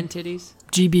Brienne titties.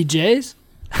 GBJs.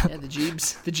 Yeah, the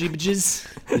jeebs, the jeebages.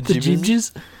 The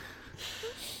Jeebjes.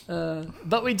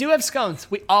 But we do have scones.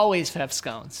 We always have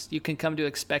scones. You can come to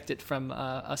expect it from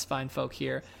us fine folk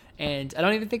here. And I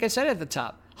don't even think I said it at the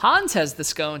top. Hans has the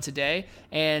scone today,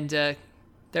 and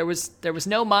there was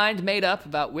no mind made up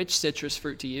about which citrus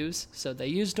fruit to use, so they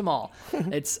used them all.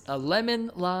 It's a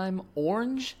lemon, lime,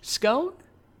 orange scone.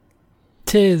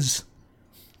 Tis.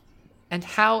 And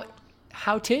how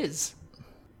tis?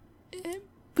 It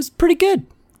was pretty good.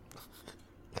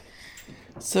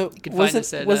 So You can was find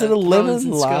us at it a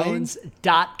lemon lime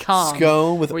thronesandscones.com,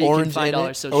 scone with where you can orange find in all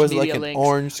our it, social or was it like media an links,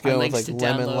 orange our scone with links like to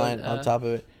lemon download, lime on top of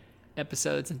it?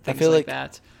 episodes and I things feel like like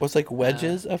that. was like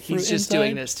wedges of fruit He's just inside?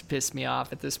 doing this to piss me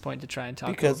off at this point to try and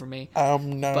talk because over me. no,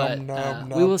 But no.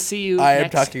 we will see you I am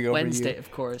next talking over Wednesday, you.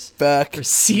 of course, Fuck for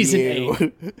season you. 8,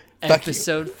 Fuck you.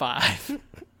 episode 5,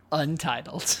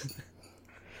 Untitled.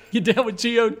 You down with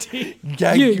GOT?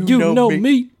 Yeah, Yeah, you know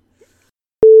me.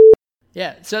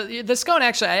 Yeah. So the scone,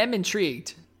 actually, I am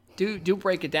intrigued. Do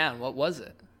break it down. What was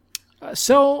it?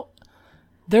 So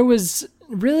there was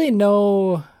really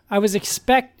no. I was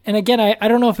and again, I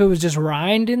don't know if it was just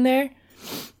rind in there,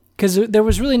 because there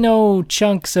was really no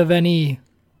chunks of any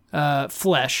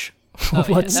flesh Oh,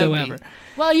 yeah, whatsoever. that'd be-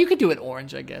 well, you could do it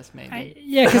orange, I guess, maybe.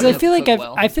 Yeah, because I feel like Cook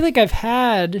well. I feel like I've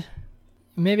had.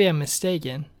 Maybe I'm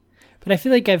mistaken, but I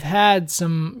feel like I've had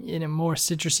some more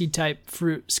citrusy type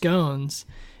fruit scones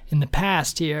in the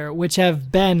past here, which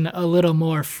have been a little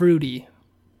more fruit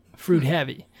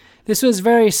heavy. This was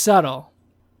very subtle.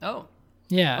 Oh.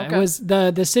 Yeah, Okay. it was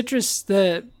the citrus.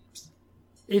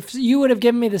 If you would have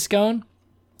given me the scone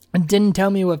and didn't tell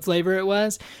me what flavor it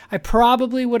was, I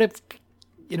probably would have,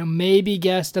 maybe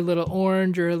guessed a little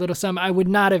orange or a little something. I would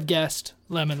not have guessed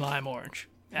lemon, lime, orange.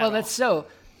 Well, that's so.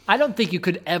 I don't think you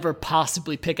could ever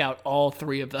possibly pick out all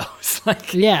three of those.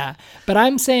 Like, Yeah, but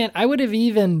I'm saying I would have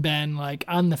even been like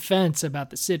on the fence about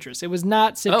the citrus. It was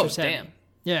not citrus heavy. damn.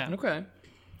 Yeah. Okay. It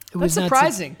That's was not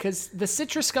surprising because the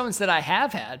citrus scones that I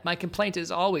have had, my complaint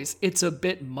is always it's a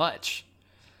bit much.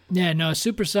 Yeah, no,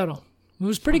 super subtle. It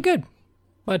was pretty good.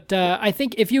 But I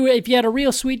think if you had a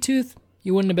real sweet tooth,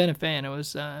 you wouldn't have been a fan. It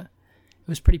was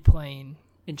pretty plain.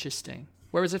 Interesting.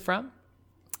 Where was it from?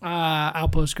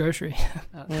 Outpost Grocery.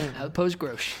 Outpost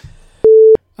Grosh.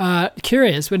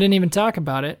 Curious, we didn't even talk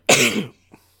about it.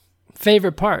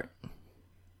 Favorite part?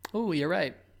 Oh, you're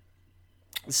right.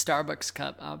 The Starbucks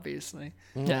cup, obviously.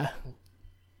 Yeah.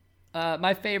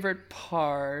 My favorite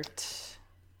part,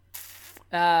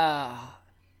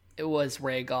 it was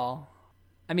Rhaegal.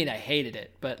 I mean, I hated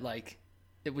it, but like,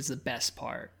 it was the best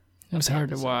part. It was hard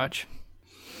to watch.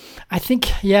 I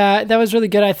think, yeah, that was really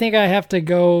good. I think I have to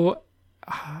go.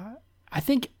 I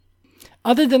think,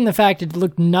 other than the fact it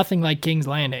looked nothing like King's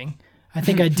Landing, I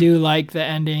think I do like the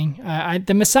ending.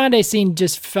 The Missandei scene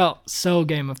just felt so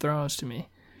Game of Thrones to me.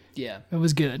 Yeah. It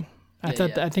was good. I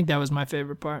Yeah. think that was my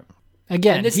favorite part.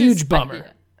 Again, And this huge is-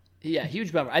 bummer. Yeah,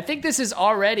 huge bummer. I think this is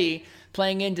already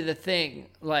playing into the thing,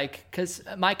 like, because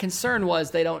my concern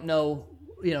was they don't know,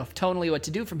 tonally what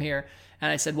to do from here.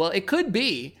 And I said, well, it could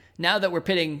be, now that we're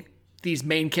pitting these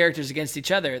main characters against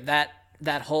each other, that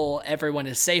whole everyone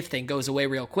is safe thing goes away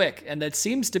real quick. And that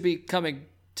seems to be coming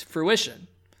to fruition.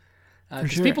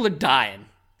 Because sure. people are dying,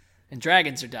 and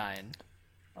dragons are dying.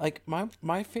 Like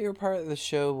my favorite part of the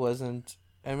show wasn't.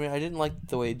 I mean, I didn't like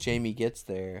the way Jaime gets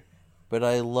there, but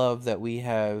I love that we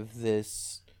have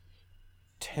this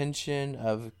tension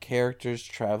of characters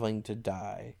traveling to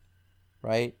die,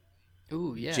 right?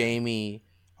 Ooh, yeah. Jaime,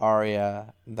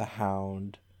 Arya, the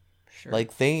Hound. Sure.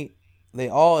 Like they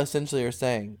all essentially are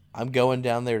saying, "I'm going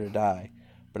down there to die,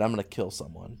 but I'm gonna kill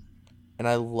someone," and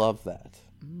I love that.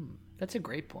 That's a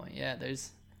great point. Yeah, there's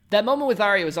that moment with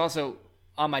Arya was also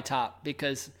on my top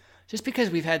because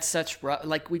we've had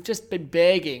we've just been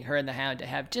begging her and the Hound to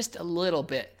have just a little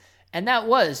bit, and that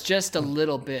was just a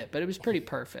little bit, but it was pretty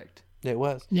perfect. It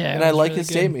was. Yeah, and it I was like really his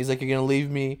good. statement. He's like, "You're gonna leave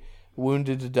me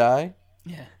wounded to die?"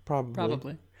 Yeah,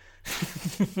 Probably.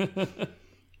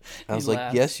 I was He like,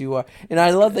 laughs. "Yes, you are," and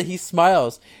I love that he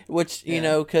smiles. Which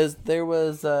because there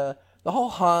was the whole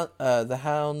the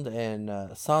Hound and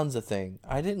Sansa thing.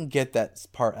 I didn't get that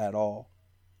part at all.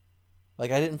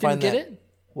 Like I didn't Didn't find get that. it?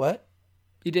 What?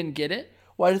 You didn't get it?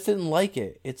 Well, I just didn't like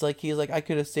it. It's like he's like, "I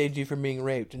could have saved you from being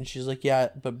raped," and she's like, "Yeah,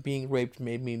 but being raped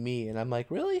made me me," and I'm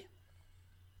like, "Really?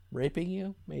 Raping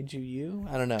you made you you?"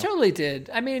 I don't know. Totally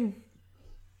did. I mean,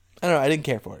 I don't know. I didn't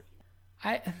care for it.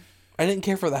 I I didn't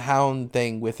care for the Hound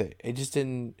thing with it. It just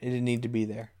didn't. It didn't need to be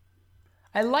there.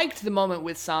 liked the moment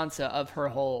with Sansa of her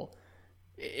whole.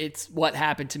 It's what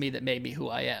happened to me that made me who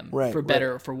I am, Right, for better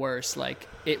right. or for worse. Like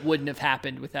it wouldn't have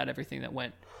happened without everything that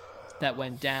went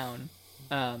down.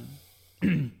 I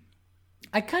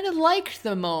kind of liked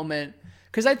the moment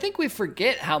because I think we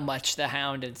forget how much the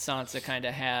Hound and Sansa kind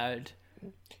of had.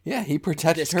 Yeah, he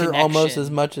protected This her almost connection.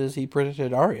 as much as he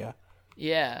protected Arya.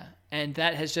 Yeah, and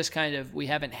that has just kind of we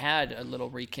haven't had a little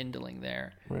rekindling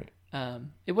there. Right.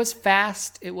 It was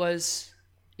fast. It was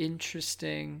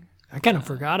interesting. I kind of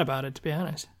forgot about it, to be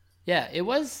honest. Yeah, it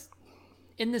was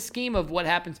in the scheme of what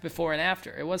happens before and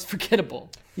after. It was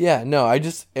forgettable. Yeah, no,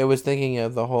 it was thinking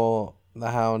of the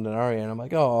Hound and Arya, and I'm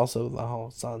like, oh, also the whole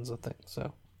Sansa thing.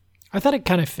 So I thought it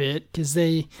kind of fit because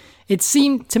it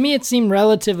seemed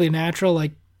relatively natural.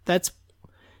 Like that's,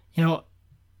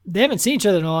 they haven't seen each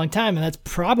other in a long time, and that's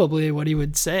probably what he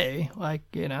would say. Like,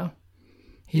 he's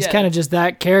Yeah. kind of just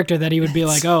that character that he would be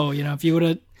like, oh, if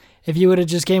you would have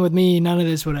just came with me, none of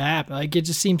this would have happened. Like it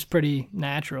just seems pretty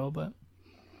natural, but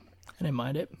I didn't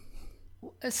mind it.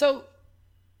 So,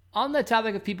 on the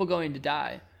topic of people going to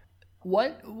die,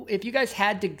 what if you guys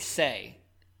had to say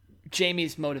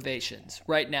Jaime's motivations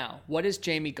right now? What is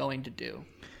Jaime going to do?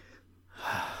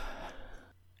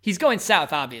 He's going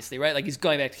south, obviously, right? Like he's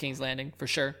going back to King's Landing for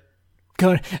sure.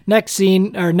 Next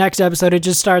scene or next episode, it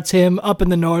just starts him up in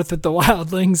the north with the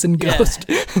wildlings and Yeah. Ghost.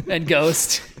 And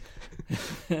Ghost.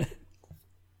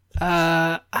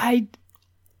 I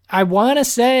want to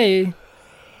say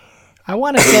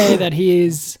that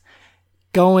he's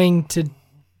going to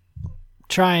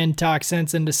try and talk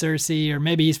sense into Cersei, or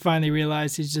maybe he's finally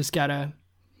realized he's just got to,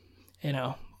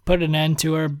 put an end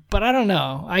to her. But I don't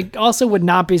know. I also would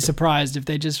not be surprised if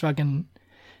they just fucking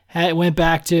went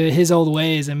back to his old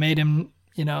ways and made him,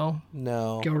 No.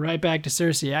 go right back to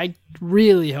Cersei. I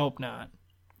really hope not.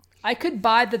 I could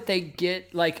buy that they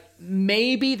get, like,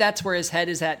 maybe that's where his head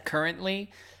is at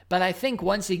currently, but I think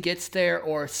once he gets there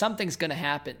or something's going to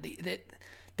happen,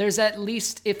 there's at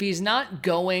least, if he's not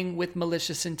going with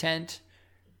malicious intent,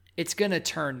 it's going to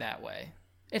turn that way.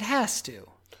 It has to.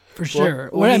 For sure.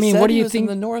 Well, what do he you was think? in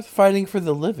the North fighting for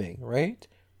the living, right?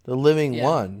 The living Yeah.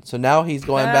 won. So now he's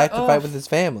going back to fight with his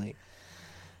family.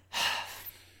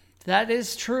 That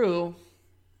is true.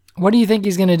 What do you think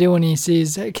he's going to do when he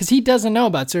sees, because he doesn't know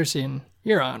about Cersei and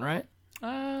Euron, right?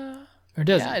 Or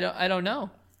does Yeah, he? I don't know.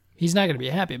 He's not going to be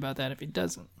happy about that if he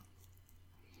doesn't.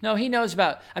 No, he knows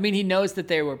about, he knows that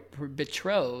they were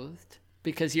betrothed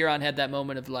because Euron had that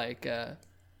moment of like,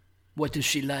 what does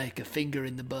she like? A finger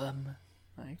in the bum?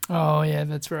 Oh, yeah,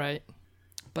 that's right.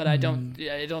 But I don't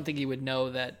think he would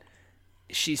know that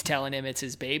she's telling him it's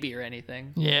his baby or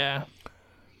anything. Yeah.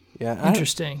 Yeah,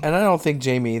 Interesting. And I don't think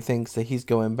Jaime thinks that he's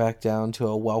going back down to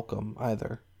a welcome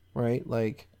either, right?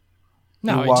 Like,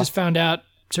 No, he just found out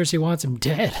Cersei wants him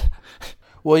dead.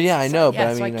 well, yeah, I know, yeah,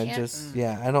 but so I I mean,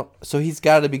 can't- I don't. So he's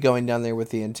got to be going down there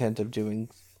with the intent of doing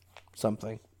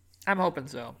something. I'm hoping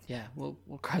so. Yeah, we'll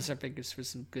cross our fingers for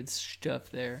some good stuff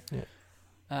there.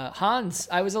 Yeah. Hans,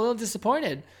 I was a little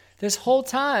disappointed. This whole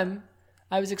time,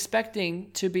 I was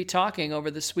expecting to be talking over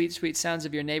the sweet, sweet sounds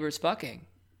of your neighbors fucking.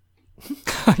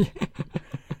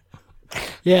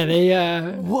 Yeah, they.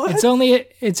 What?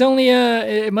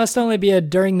 It must only be a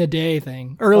during the day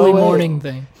thing, early wait. morning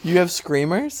thing. You have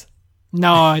screamers?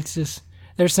 No, it's just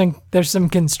there's some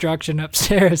construction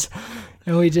upstairs,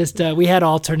 and we had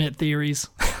alternate theories.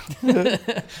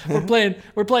 We're playing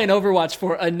Overwatch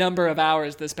for a number of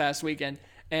hours this past weekend,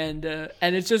 and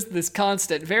it's just this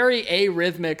constant, very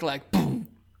arrhythmic, like boom,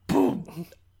 boom,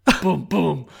 boom,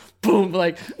 boom, boom,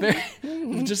 like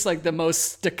very, just like the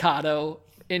most staccato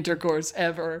intercourse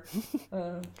ever.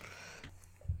 And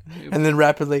then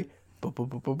rapidly, boom, boom,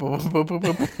 boom, boom, boom, boom, boom,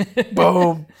 boom,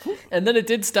 boom. And then it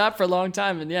did stop for a long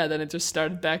time, and then it just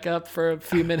started back up for a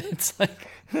few minutes. Like,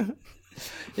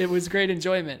 it was great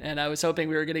enjoyment, and I was hoping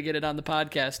we were going to get it on the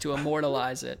podcast to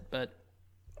immortalize it, but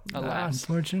alas.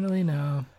 Unfortunately, no.